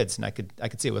all have kids, and I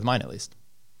could see it with mine at least.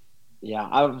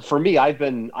 Yeah, for me, I've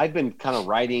been kind of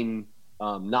riding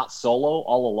not solo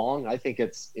all along. I think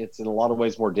it's in a lot of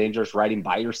ways more dangerous riding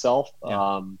by yourself.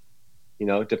 Yeah.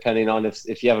 Depending on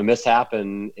if you have a mishap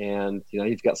and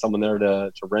you've got someone there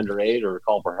to render aid or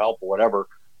call for help or whatever.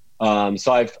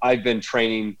 So I've been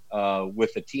training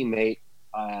with a teammate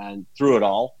through it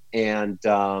all, and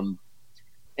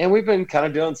we've been kind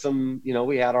of doing some.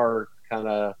 We had our kind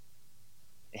of,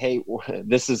 hey,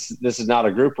 this is not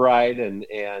a group ride, and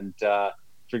if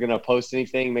you're going to post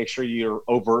anything, make sure you're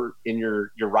overt in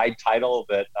your ride title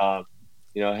that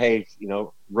hey,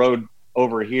 rode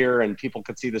over here, and people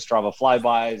could see the Strava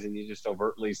flybys, and you just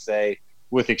overtly say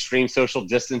with extreme social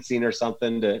distancing or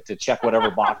something to check whatever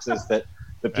boxes that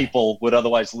the people would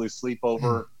otherwise lose sleep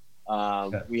over.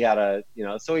 We had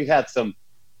so we've had some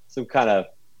kind of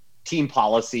team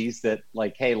policies that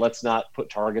like, hey, let's not put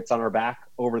targets on our back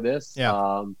over this.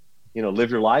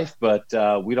 Live your life, but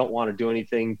we don't want to do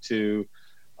anything to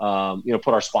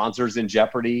put our sponsors in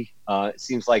jeopardy. It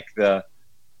seems like the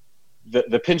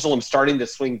pendulum starting to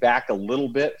swing back a little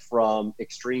bit from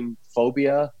extreme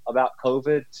phobia about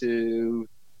COVID to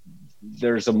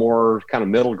there's a more kind of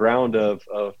middle ground of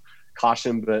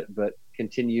caution, but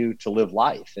continue to live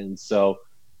life. And so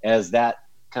as that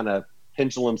kind of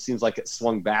pendulum seems like it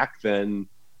swung back, then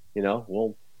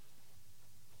we'll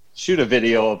shoot a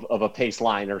video of a pace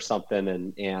line or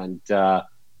something, and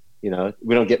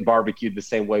we don't get barbecued the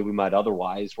same way we might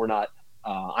otherwise. We're not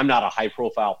I'm not a high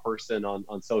profile person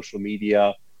on social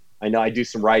media. I know I do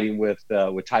some writing with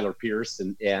Tyler Pierce,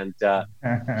 and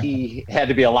he had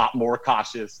to be a lot more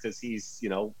cautious because he's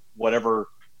whatever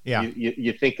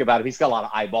you think about him, he's got a lot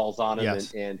of eyeballs on him.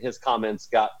 Yes. and his comments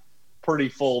got pretty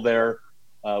full there.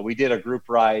 We did a group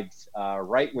ride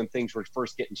right when things were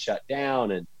first getting shut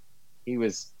down, and he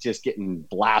was just getting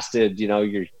blasted.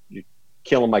 You're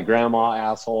killing my grandma,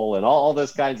 asshole, and all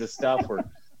this kinds of stuff.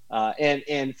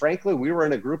 And frankly, we were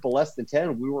in a group of less than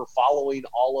 10. We were following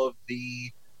all of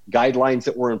the guidelines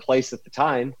that were in place at the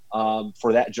time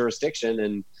for that jurisdiction,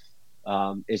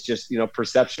 and it's just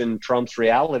perception trumps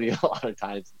reality a lot of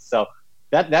times. So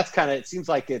that's kind of, it seems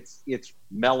like it's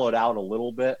mellowed out a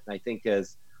little bit. And I think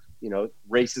as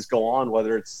races go on,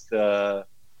 whether it's the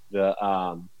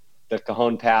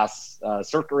Cajon Pass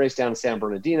circuit race down in San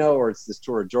Bernardino or it's this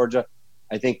Tour of Georgia,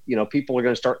 I think people are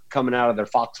going to start coming out of their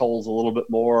foxholes a little bit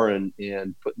more and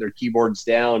putting their keyboards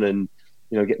down and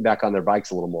getting back on their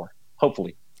bikes a little more,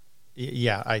 hopefully.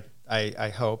 Yeah, I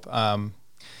hope.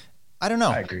 I don't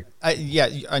know. I agree.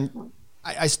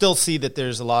 I still see that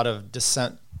there's a lot of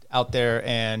dissent out there,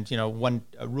 and one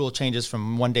rule changes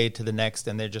from one day to the next,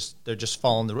 and they're just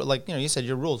following the rule. Like you said,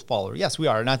 you're a rules follower. Yes, we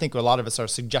are, and I think a lot of us are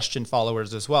suggestion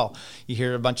followers as well. You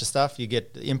hear a bunch of stuff, you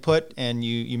get input, and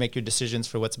you make your decisions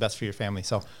for what's best for your family.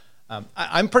 So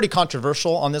I'm pretty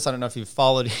controversial on this. I don't know if you've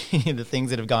followed any of the things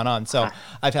that have gone on. So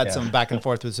I've had some back and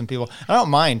forth with some people. I don't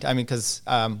mind. I mean, because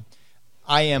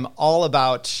I am all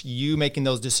about you making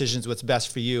those decisions what's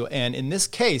best for you. And in this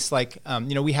case, like,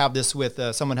 we have this with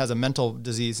someone has a mental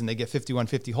disease and they get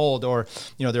 5150 hold, or,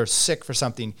 they're sick for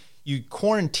something. You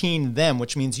quarantine them,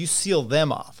 which means you seal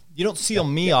them off. You don't seal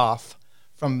me off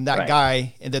from that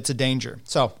guy that's a danger.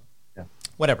 So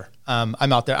whatever. I'm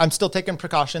out there. I'm still taking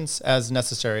precautions as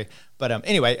necessary. But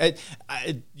anyway,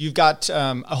 you've got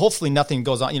hopefully nothing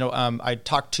goes on. I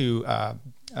talked to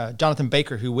Jonathan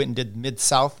Baker, who went and did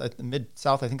Mid-South. I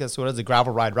think that's what it was, a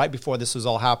gravel ride right before this was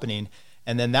all happening.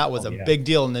 And then that was a big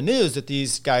deal in the news that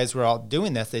these guys were all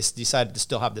doing this. They decided to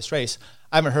still have this race.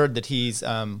 I haven't heard that he's,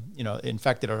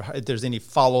 infected or if there's any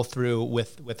follow through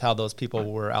with how those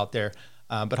people were out there.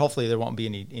 But hopefully there won't be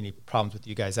any problems with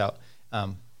you guys out.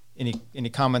 Any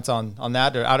comments on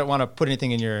that? Or I don't want to put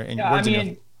anything in your words. I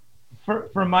mean,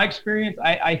 from my experience,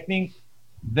 I think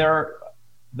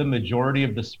the majority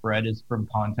of the spread is from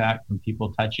contact, from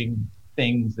people touching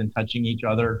things and touching each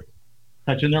other,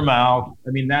 touching their mouth.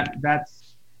 I mean, that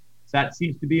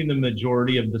seems to be in the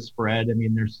majority of the spread. I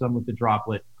mean, there's some with the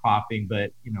droplet coughing,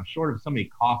 but short of somebody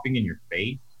coughing in your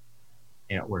face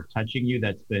or touching you,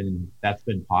 that's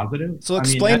been positive. So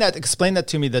explain that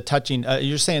to me, the touching.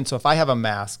 You're saying, so if I have a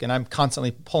mask and I'm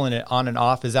constantly pulling it on and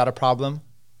off, is that a problem?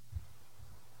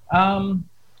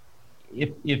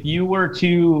 If you were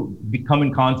to come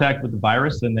in contact with the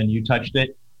virus and then you touched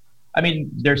it, I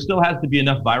mean, there still has to be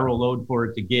enough viral load for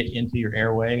it to get into your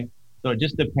airway. So it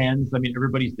just depends. I mean,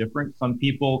 everybody's different. Some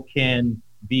people can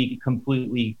be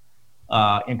completely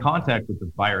in contact with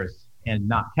the virus and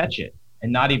not catch it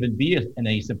and not even be an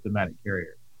asymptomatic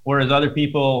carrier. Whereas other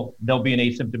people, they'll be an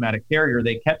asymptomatic carrier.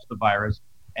 They catch the virus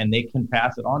and they can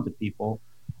pass it on to people.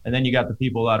 And then you got the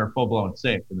people that are full-blown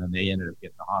sick and then they ended up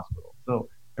getting the hospital. So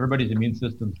everybody's immune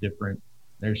system's different.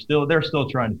 They're still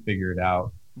trying to figure it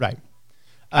out. Right.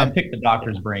 I pick the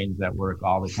doctor's brains at work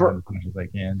all the time as much as I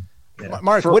can. Yeah.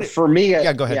 Mark, for me,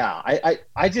 go ahead. Yeah,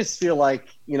 I just feel like,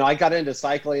 I got into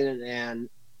cycling and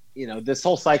this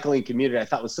whole cycling community I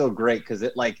thought was so great because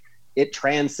it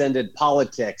transcended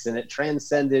politics and it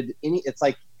transcended it's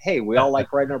like, hey, we all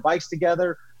like riding our bikes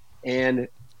together, and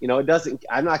I'm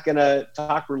not going to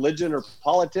talk religion or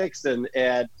politics and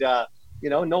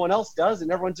no one else does,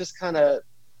 and everyone just kind of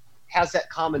has that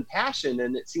common passion,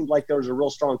 and it seemed like there was a real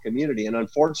strong community. And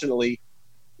unfortunately,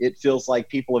 it feels like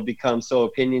people have become so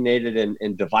opinionated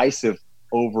and divisive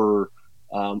over,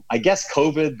 I guess,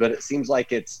 COVID, but it seems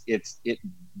like it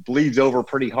bleeds over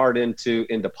pretty hard into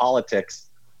politics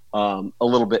a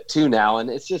little bit too now, and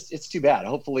it's too bad.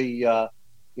 Hopefully,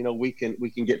 we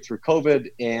can get through COVID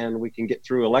and we can get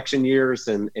through election years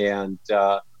and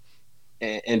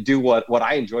do what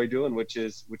I enjoy doing, which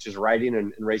is riding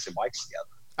and racing bikes together.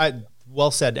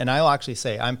 Well said. And I'll actually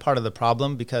say I'm part of the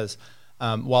problem because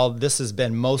while this has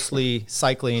been mostly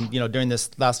cycling, during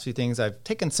this last few things, I've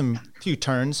taken few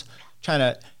turns trying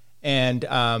to,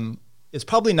 and it's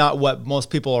probably not what most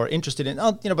people are interested in.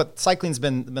 But cycling's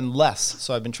been less.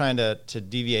 So I've been trying to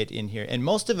deviate in here. And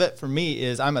most of it for me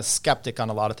is I'm a skeptic on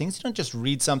a lot of things. You don't just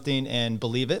read something and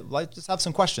believe it. Just have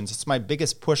some questions. It's my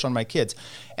biggest push on my kids.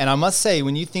 And I must say,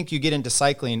 when you think you get into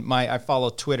cycling, I follow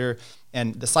Twitter,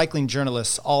 and the cycling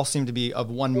journalists all seem to be of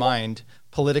one mind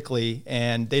politically,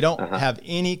 and they don't have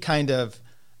any kind of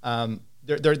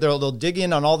they'll dig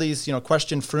in on all these,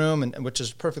 question Froome, and which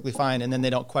is perfectly fine, and then they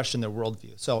don't question their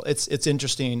worldview. So it's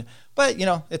interesting, but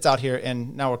it's out here,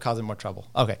 and now we're causing more trouble.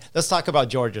 Okay, let's talk about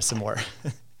Georgia some more.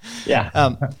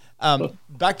 Yeah.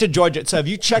 Back to Georgia. So have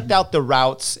you checked out the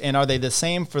routes, and are they the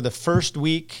same for the first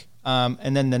week?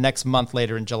 And then the next month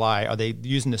later in July, are they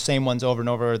using the same ones over and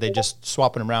over, or are they just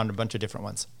swapping around a bunch of different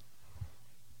ones?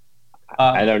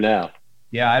 I don't know.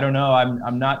 Yeah, I don't know.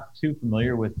 I'm not too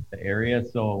familiar with the area,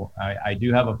 so I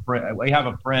do have a friend. We have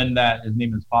a friend that his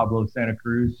name is Pablo Santa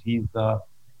Cruz. He's a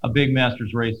big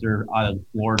Masters racer out of the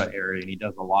Florida area, and he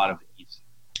does a lot of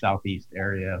southeast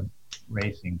area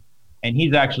racing. And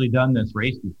he's actually done this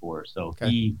race before, so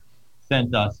he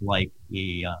sent us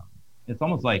it's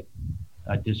almost like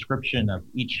a description of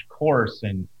each course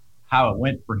and how it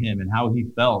went for him and how he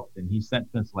felt, and he sent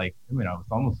us it's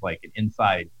almost like an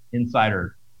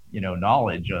insider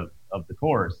knowledge of the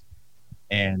course.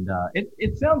 And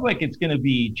it sounds like it's going to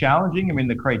be challenging. I mean,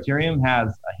 the criterium has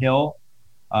a hill.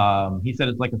 He said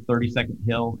it's like a 30-second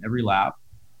hill every lap,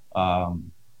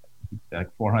 like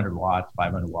 400 watts,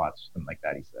 500 watts, something like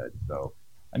that, he said. So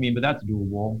but that's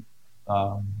doable.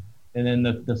 And then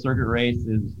the circuit race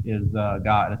is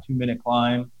got a 2-minute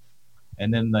climb.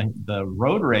 And then the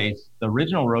road race, the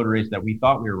original road race that we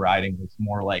thought we were riding, was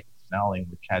more like Snelling,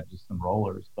 which had just some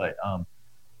rollers, but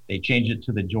they changed it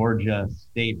to the Georgia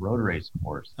State Road Race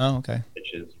course. Oh, okay.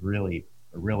 Which is really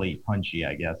punchy,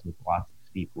 I guess, with lots of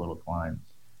steep little climbs.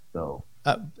 So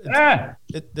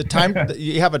the time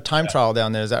you have a time trial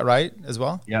down there, is that right as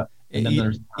well? Yeah. And then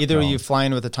there's either are you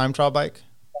flying with a time trial bike?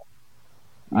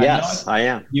 Yes, I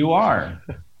am. You are.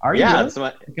 Are you? Yeah,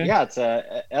 really? it's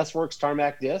a S-Works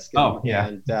tarmac disc.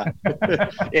 And, and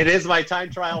it is my time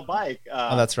trial bike.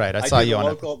 Oh, that's right. I saw you on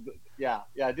local, it. Yeah,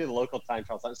 I do the local time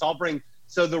trial.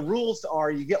 So the rules are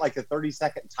you get like a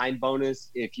 30-second time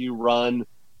bonus if you run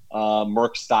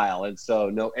Merc style, and so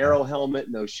no aero helmet,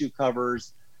 no shoe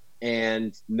covers,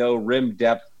 and no rim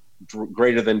depth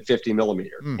greater than 50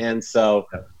 millimeter. And so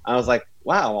I was like,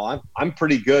 wow, I'm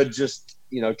pretty good just,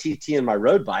 TT in my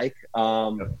road bike.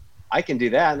 I can do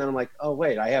that. And then I'm like, oh,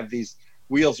 wait, I have these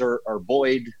wheels are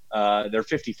Boyd. They're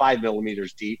 55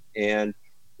 millimeters deep. And,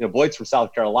 Boyd's from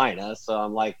South Carolina. So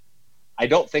I'm like, I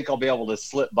don't think I'll be able to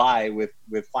slip by with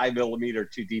 5 millimeter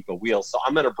too deep a wheel. So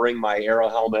I'm going to bring my aero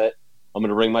helmet. I'm going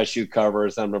to bring my shoe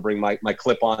covers. I'm going to bring my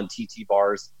clip-on TT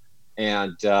bars.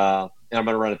 And I'm going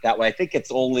to run it that way. I think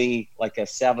it's only like a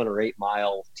 7 or 8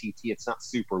 mile TT. It's not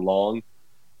super long.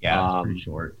 Yeah, it's pretty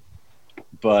short.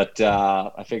 But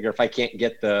I figure if I can't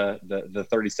get the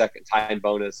 30-second time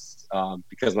bonus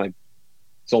because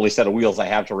it's the only set of wheels I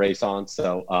have to race on,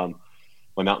 so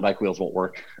my mountain bike wheels won't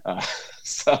work.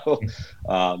 I'll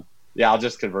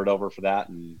just convert over for that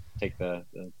and take the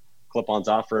clip-ons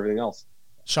off for everything else.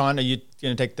 Sean, are you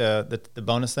going to take the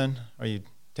bonus then? Are you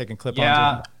taking clip-ons?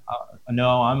 Yeah,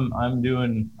 no, I'm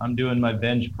doing my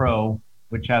Venge Pro,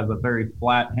 which has a very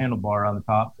flat handlebar on the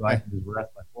top, so I can just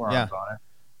rest my forearms on it.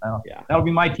 That'll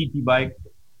be my TT bike.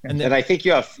 And I think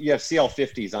you have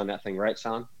CL50s on that thing, right,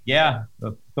 Sean? Yeah.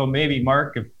 So maybe,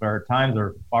 Mark, if our times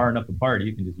are far enough apart,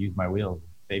 you can just use my wheels and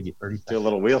save you 30 seconds. Do a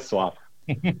little wheel swap.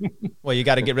 Well, you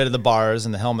got to get rid of the bars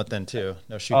and the helmet then too.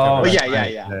 No shoe cover.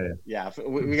 Yeah.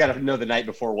 We got to know the night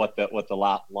before what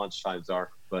the launch times are.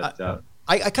 But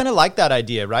I kind of like that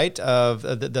idea, right? Of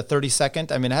the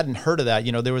 30-second. I mean, I hadn't heard of that.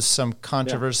 There was some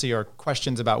controversy or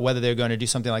questions about whether they're going to do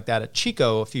something like that at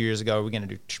Chico a few years ago. Are we going to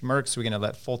do Mercs? Are we going to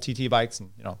let full TT bikes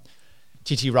and,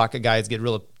 TT Rocket guys get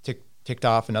real ticked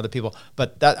off and other people?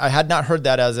 But that I had not heard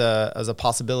that as a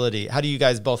possibility. How do you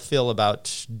guys both feel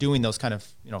about doing those kind of,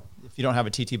 if you don't have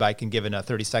a TT bike and given a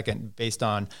 30-second based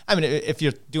on, I mean, if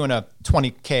you're doing a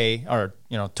 20K or,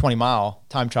 20 mile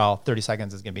time trial, 30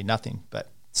 seconds is going to be nothing, but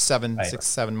 7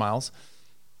 miles.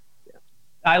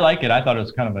 I like it. I thought it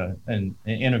was kind of an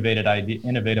innovative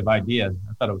idea.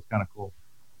 I thought it was kind of cool.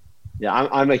 Yeah,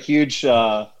 I'm a huge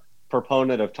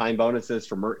proponent of time bonuses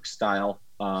for Merc style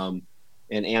and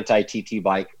anti-TT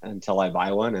bike until I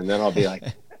buy one, and then I'll be like,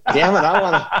 damn it,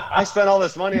 I spent all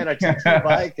this money on a TT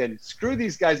bike, and screw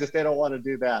these guys if they don't want to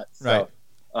do that. So,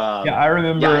 right. I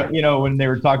remember, when they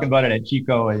were talking about it at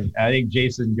Chico, and I think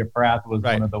Jason Gaffrath was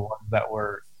one of the ones that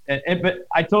were. But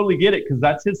I totally get it because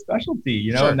that's his specialty,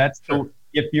 and that's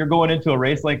if you're going into a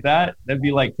race like that, that'd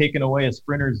be like taking away a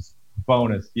sprinter's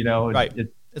bonus, Right.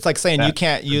 It's like saying you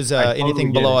can't use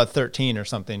anything below a 13 or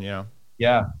something,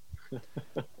 Yeah.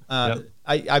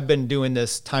 I've been doing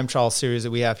this time trial series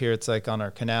that we have here. It's like on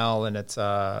our canal, and it's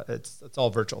all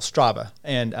virtual Strava.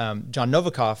 And John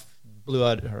Novikov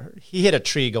he hit a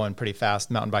tree going pretty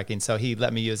fast mountain biking, so he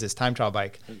let me use his time trial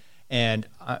bike. And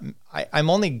I'm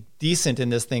only decent in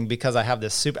this thing because I have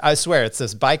this I swear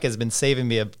this bike has been saving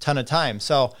me a ton of time.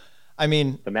 So, I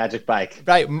mean, the magic bike,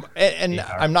 right? And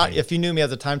I'm not. If you knew me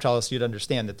as a time trialist, you'd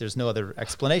understand that there's no other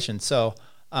explanation. So,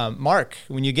 Mark,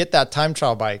 when you get that time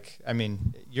trial bike, I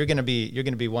mean, you're gonna be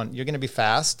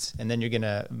fast, and then you're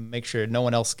gonna make sure no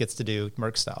one else gets to do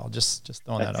Merc style. Just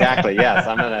throwing that out. Exactly. Yes,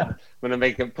 I'm gonna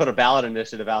put a ballot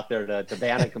initiative out there to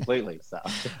ban it completely. So.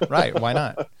 Right? Why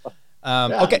not?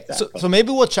 Okay, exactly. so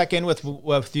maybe we'll check in with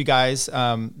you guys,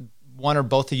 one or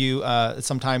both of you,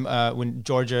 sometime when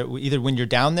Georgia, either when you're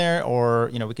down there,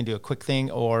 or we can do a quick thing,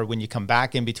 or when you come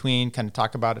back in between, kind of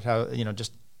talk about it, how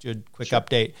just do a quick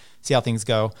update, see how things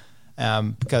go,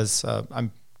 because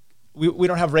we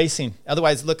don't have racing.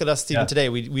 Otherwise, look at us even today.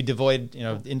 We devoid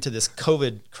into this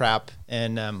COVID crap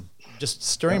and just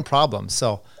stirring problems.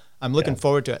 So I'm looking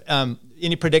forward to it.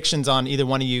 Any predictions on either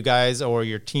one of you guys or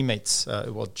your teammates?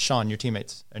 Sean, your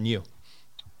teammates and you.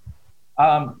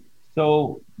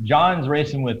 So John's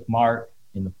racing with Mark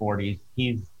in the 40s.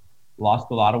 He's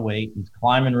lost a lot of weight. He's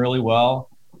climbing really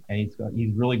well, and he's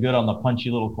really good on the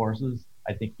punchy little courses.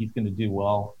 I think he's going to do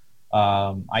well.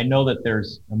 I know that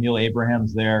there's Emil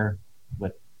Abrahams there.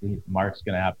 Mark's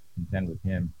going to have to contend with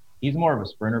him. He's more of a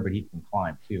sprinter, but he can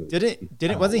climb too.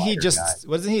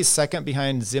 Wasn't he second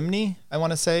behind Zimny, I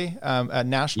want to say, at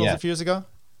Nationals a few years ago?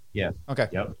 Yes. Okay.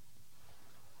 Yep.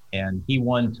 And he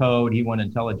won Toad, he won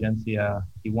Intelligentsia,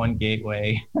 he won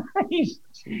Gateway. He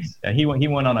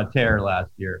went on a tear last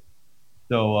year.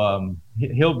 So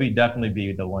he'll definitely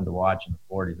be the one to watch in the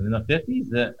 40s. And in the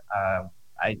 50s,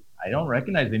 I don't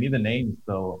recognize any of the names.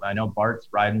 So I know Bart's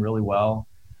riding really well.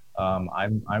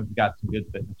 I've got some good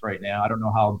fitness right now. I don't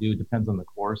know how I'll do. It depends on the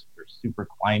course. If they're super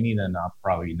climby, then I'll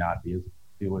probably not do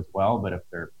as well. But if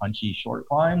they're punchy short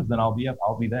climbs, then I'll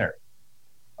be there.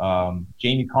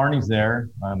 Jamie Carney's there.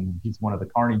 He's one of the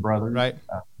Carney brothers. Right.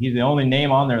 He's the only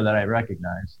name on there that I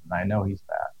recognize, and I know he's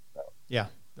fast. So. Yeah,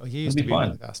 he used to be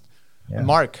really fast. Yeah.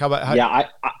 Mark, how about? I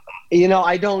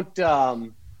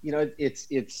don't.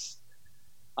 It's.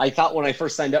 I thought when I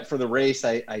first signed up for the race,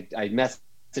 I messaged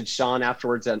Sean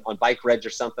afterwards on Bike Reg or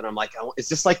something. I'm like, is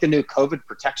this like the new COVID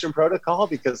protection protocol?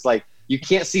 Because like you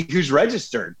can't see who's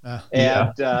registered,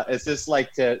 it's just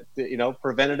like to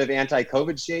preventative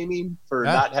anti-COVID shaming for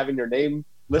not having their name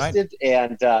listed.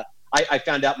 Right. And I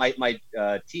found out my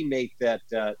teammate that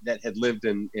had lived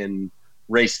in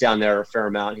race down there a fair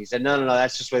amount. He said, no,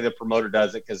 that's just the way the promoter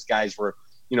does it because guys were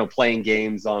playing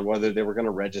games on whether they were going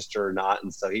to register or not,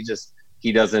 and so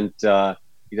he doesn't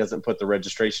put the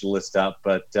registration list up,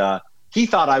 but he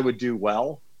thought I would do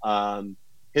well.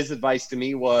 His advice to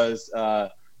me was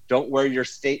don't wear your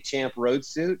state champ road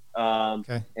suit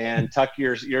and tuck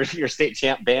your state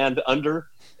champ band under,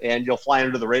 and you'll fly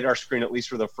under the radar screen at least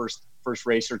for the first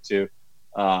race or two.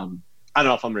 I don't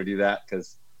know if I'm going to do that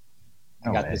because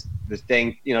I got this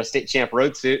dang state champ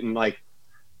road suit, and like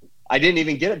I didn't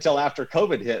even get it till after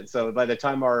COVID hit. So by the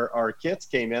time our kits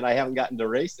came in, I haven't gotten to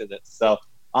race in it. So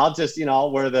I'll just,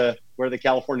 I'll wear the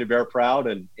California Bear proud,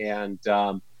 and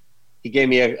he gave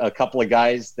me a couple of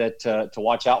guys that to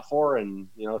watch out for, and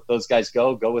if those guys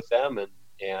go with them,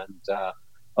 and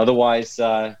otherwise,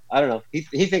 I don't know.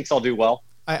 He thinks I'll do well.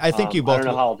 I think you both. I don't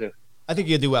know how I'll do. I think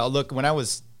you'll do well. Look, when I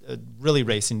was really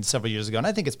racing several years ago, and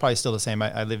I think it's probably still the same.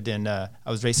 I lived in, I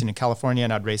was racing in California,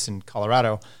 and I'd race in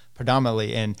Colorado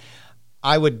predominantly, and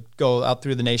I would go out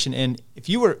through the nation, and if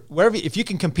you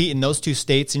can compete in those two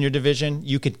states in your division,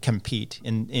 you could compete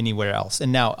in anywhere else.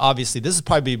 And now, obviously, this is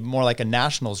probably more like a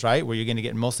nationals, right, where you're going to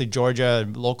get mostly Georgia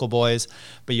local boys,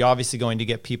 but you're obviously going to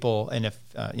get people, and if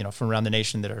from around the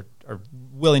nation that are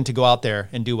willing to go out there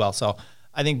and do well. So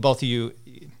I think both of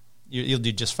you'll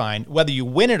do just fine. Whether you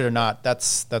win it or not,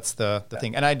 that's the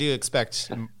thing. And I do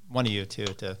expect one of you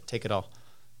to take it all.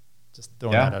 Just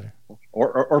throwing that out there.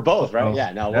 Or both, right?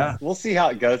 Yeah. No, we'll see how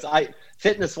it goes.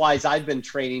 Fitness wise, I've been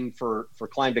training for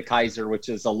Climb to Kaiser, which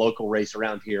is a local race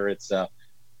around here. It's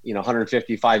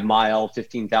 155 mile,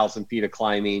 15,000 feet of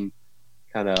climbing,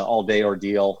 kind of all day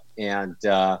ordeal. And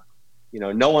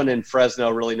no one in Fresno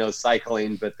really knows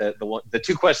cycling, but the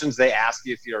two questions they ask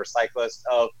you if you're a cyclist,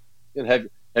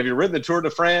 have you ridden the Tour de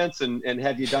France and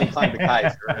have you done Climb to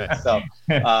Kaiser? So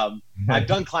I've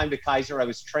done Climb to Kaiser. I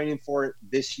was training for it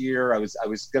this year. I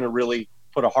was going to really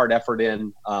put a hard effort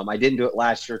in. I didn't do it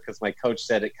last year because my coach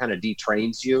said it kind of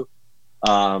detrains you.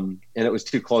 And it was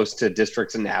too close to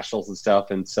districts and nationals and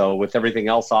stuff. And so with everything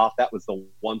else off, that was the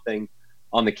one thing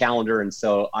on the calendar. And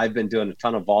so I've been doing a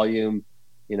ton of volume,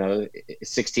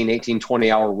 16, 18,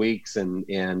 20 hour weeks and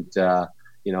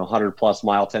 100 plus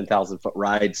mile, 10,000 foot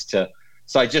rides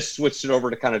so I just switched it over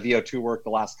to kind of VO2 work the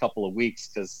last couple of weeks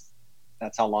because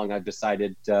that's how long I've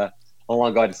decided. How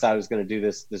long ago I decided I was going to do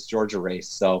this Georgia race.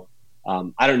 So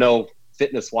I don't know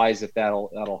fitness wise if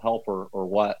that'll help or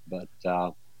what, but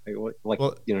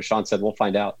Sean said, we'll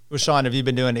find out. Well, Sean, have you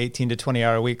been doing 18 to 20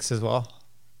 hour weeks as well?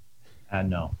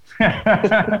 No.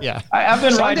 Yeah, I've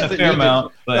been riding a fair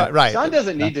amount, but right. Sean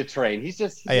doesn't need to train. He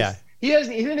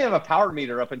didn't have a power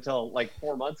meter up until like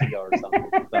 4 months ago or something.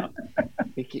 So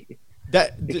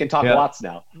he can talk lots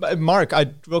now. Mark,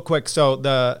 real quick.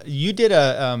 So you did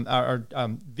our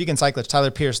vegan cyclist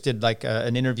Tyler Pierce did like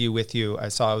an interview with you. I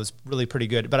saw it was really pretty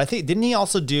good. But I think didn't he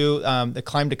also do the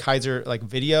Climb to Kaiser like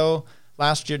video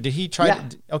last year? Did he try? Yeah.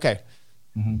 Okay.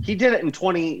 Mm-hmm. He did it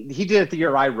He did it the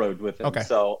year I rode with him. Okay.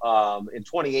 So in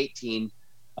 2018,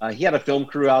 he had a film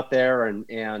crew out there and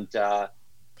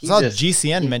I saw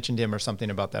GCN mentioned him or something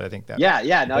about that. I think that.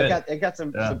 Yeah. No, I got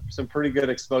some pretty good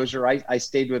exposure. I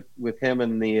stayed with him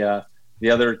and the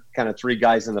other kind of three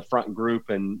guys in the front group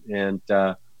and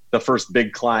the first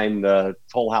big climb, the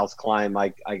Toll House climb, I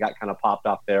got kind of popped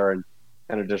off there and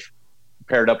kind of just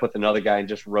paired up with another guy and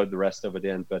just rode the rest of it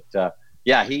in. But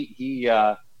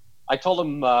I told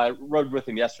him rode with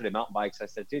him yesterday mountain bikes. I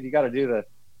said, dude, you got to do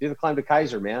the Climb to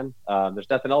Kaiser, man.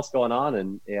 There's nothing else going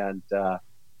on and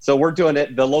So we're doing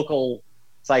it. The local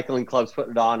cycling club's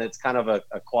putting it on. It's kind of a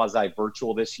quasi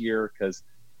virtual this year because,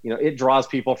 it draws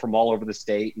people from all over the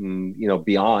state and,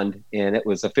 beyond. And it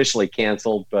was officially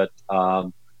canceled, but,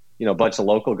 a bunch of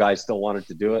local guys still wanted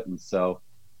to do it. And so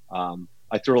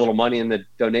I threw a little money in the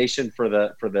donation for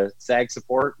the SAG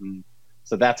support. And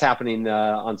so that's happening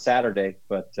on Saturday,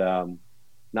 but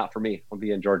not for me. I'll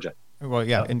be in Georgia. Well,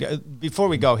 yeah. And before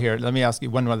we go here, let me ask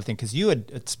you one other thing. Because you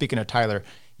had, speaking of Tyler,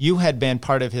 you had been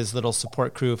part of his little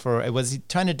support crew was he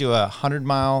trying to do a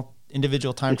 100-mile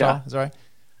individual time trial? Is that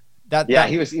right?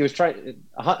 He was trying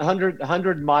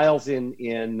 100 miles in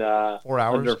 4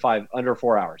 hours, under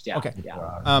 4 hours. Yeah. Okay.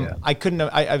 Yeah. I couldn't have,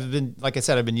 I've been, like I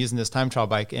said, I've been using this time trial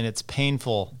bike and it's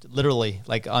painful, literally,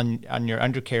 like on your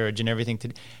undercarriage and everything.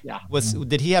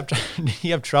 Did he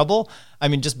have trouble? I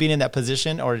mean, just being in that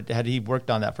position, or had he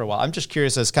worked on that for a while? I'm just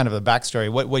curious as kind of a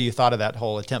backstory, what you thought of that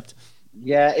whole attempt.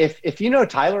 Yeah, if you know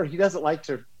Tyler, he doesn't like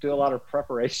to do a lot of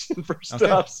preparation for stuff.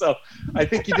 Okay. So I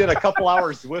think he did a couple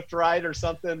hours Zwift ride or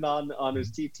something on his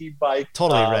TT bike.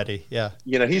 Totally ready, yeah.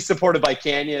 He's supported by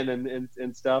Canyon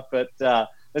and stuff, but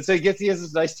and so he has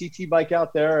this nice TT bike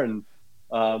out there and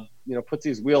puts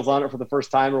these wheels on it for the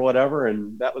first time or whatever,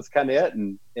 and that was kind of it.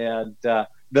 And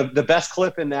the best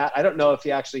clip in that, I don't know if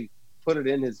he actually put it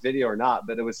in his video or not,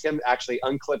 but it was him actually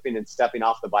unclipping and stepping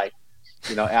off the bike.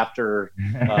 After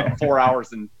 4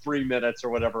 hours and 3 minutes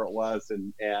or whatever it was.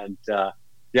 And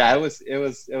it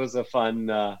was a fun,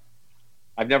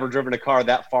 I've never driven a car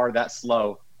that far, that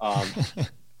slow.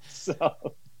 So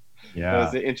it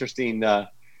was an interesting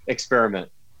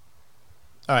experiment.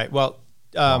 All right. Well,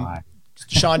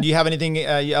 Sean, do you have anything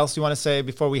else you want to say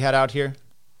before we head out here?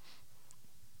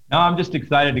 No, I'm just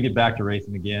excited to get back to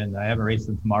racing again. I haven't raced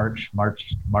since March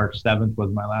 7th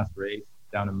was my last race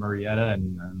down in Murrieta,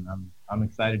 and I'm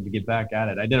excited to get back at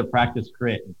it. I did a practice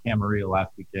crit in Camarillo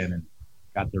last weekend and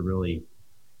got to really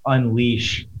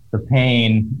unleash the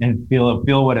pain and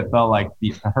feel what it felt like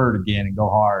to hurt again and go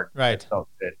hard. Right. It felt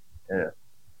good.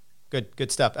 Yeah.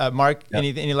 Good stuff. Mark,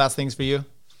 any last things for you?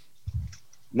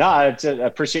 No, I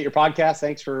appreciate your podcast.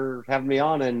 Thanks for having me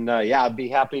on. And I'd be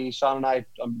happy, Sean and I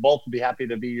both would be happy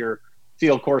to be your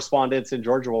field correspondents in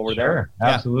Georgia while we're there.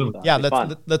 Absolutely. Yeah,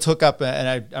 let's hook up,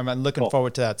 and I'm looking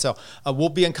forward to that. So we'll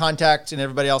be in contact, and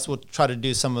everybody else will try to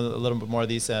do a little bit more of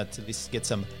these to at least get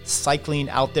some cycling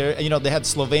out there. They had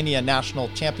Slovenia national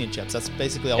championships. That's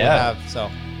basically all we have.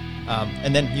 So,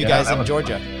 and then you guys in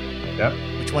Georgia. Yep.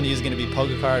 Which one of you is going to be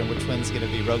Pogacar and which one's going to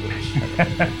be Roglic?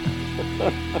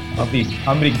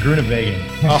 I'm going to be Grunewagen.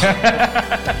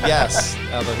 Yes,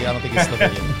 although I don't think he's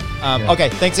Slovenian. Okay,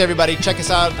 thanks everybody. Check us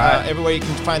out everywhere you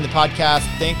can find the podcast.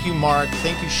 Thank you, Mark.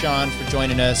 Thank you, Sean, for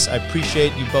joining us. I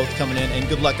appreciate you both coming in, and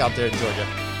good luck out there in Georgia.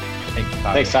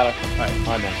 Thanks, Tyler. All right.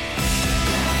 Bye, man.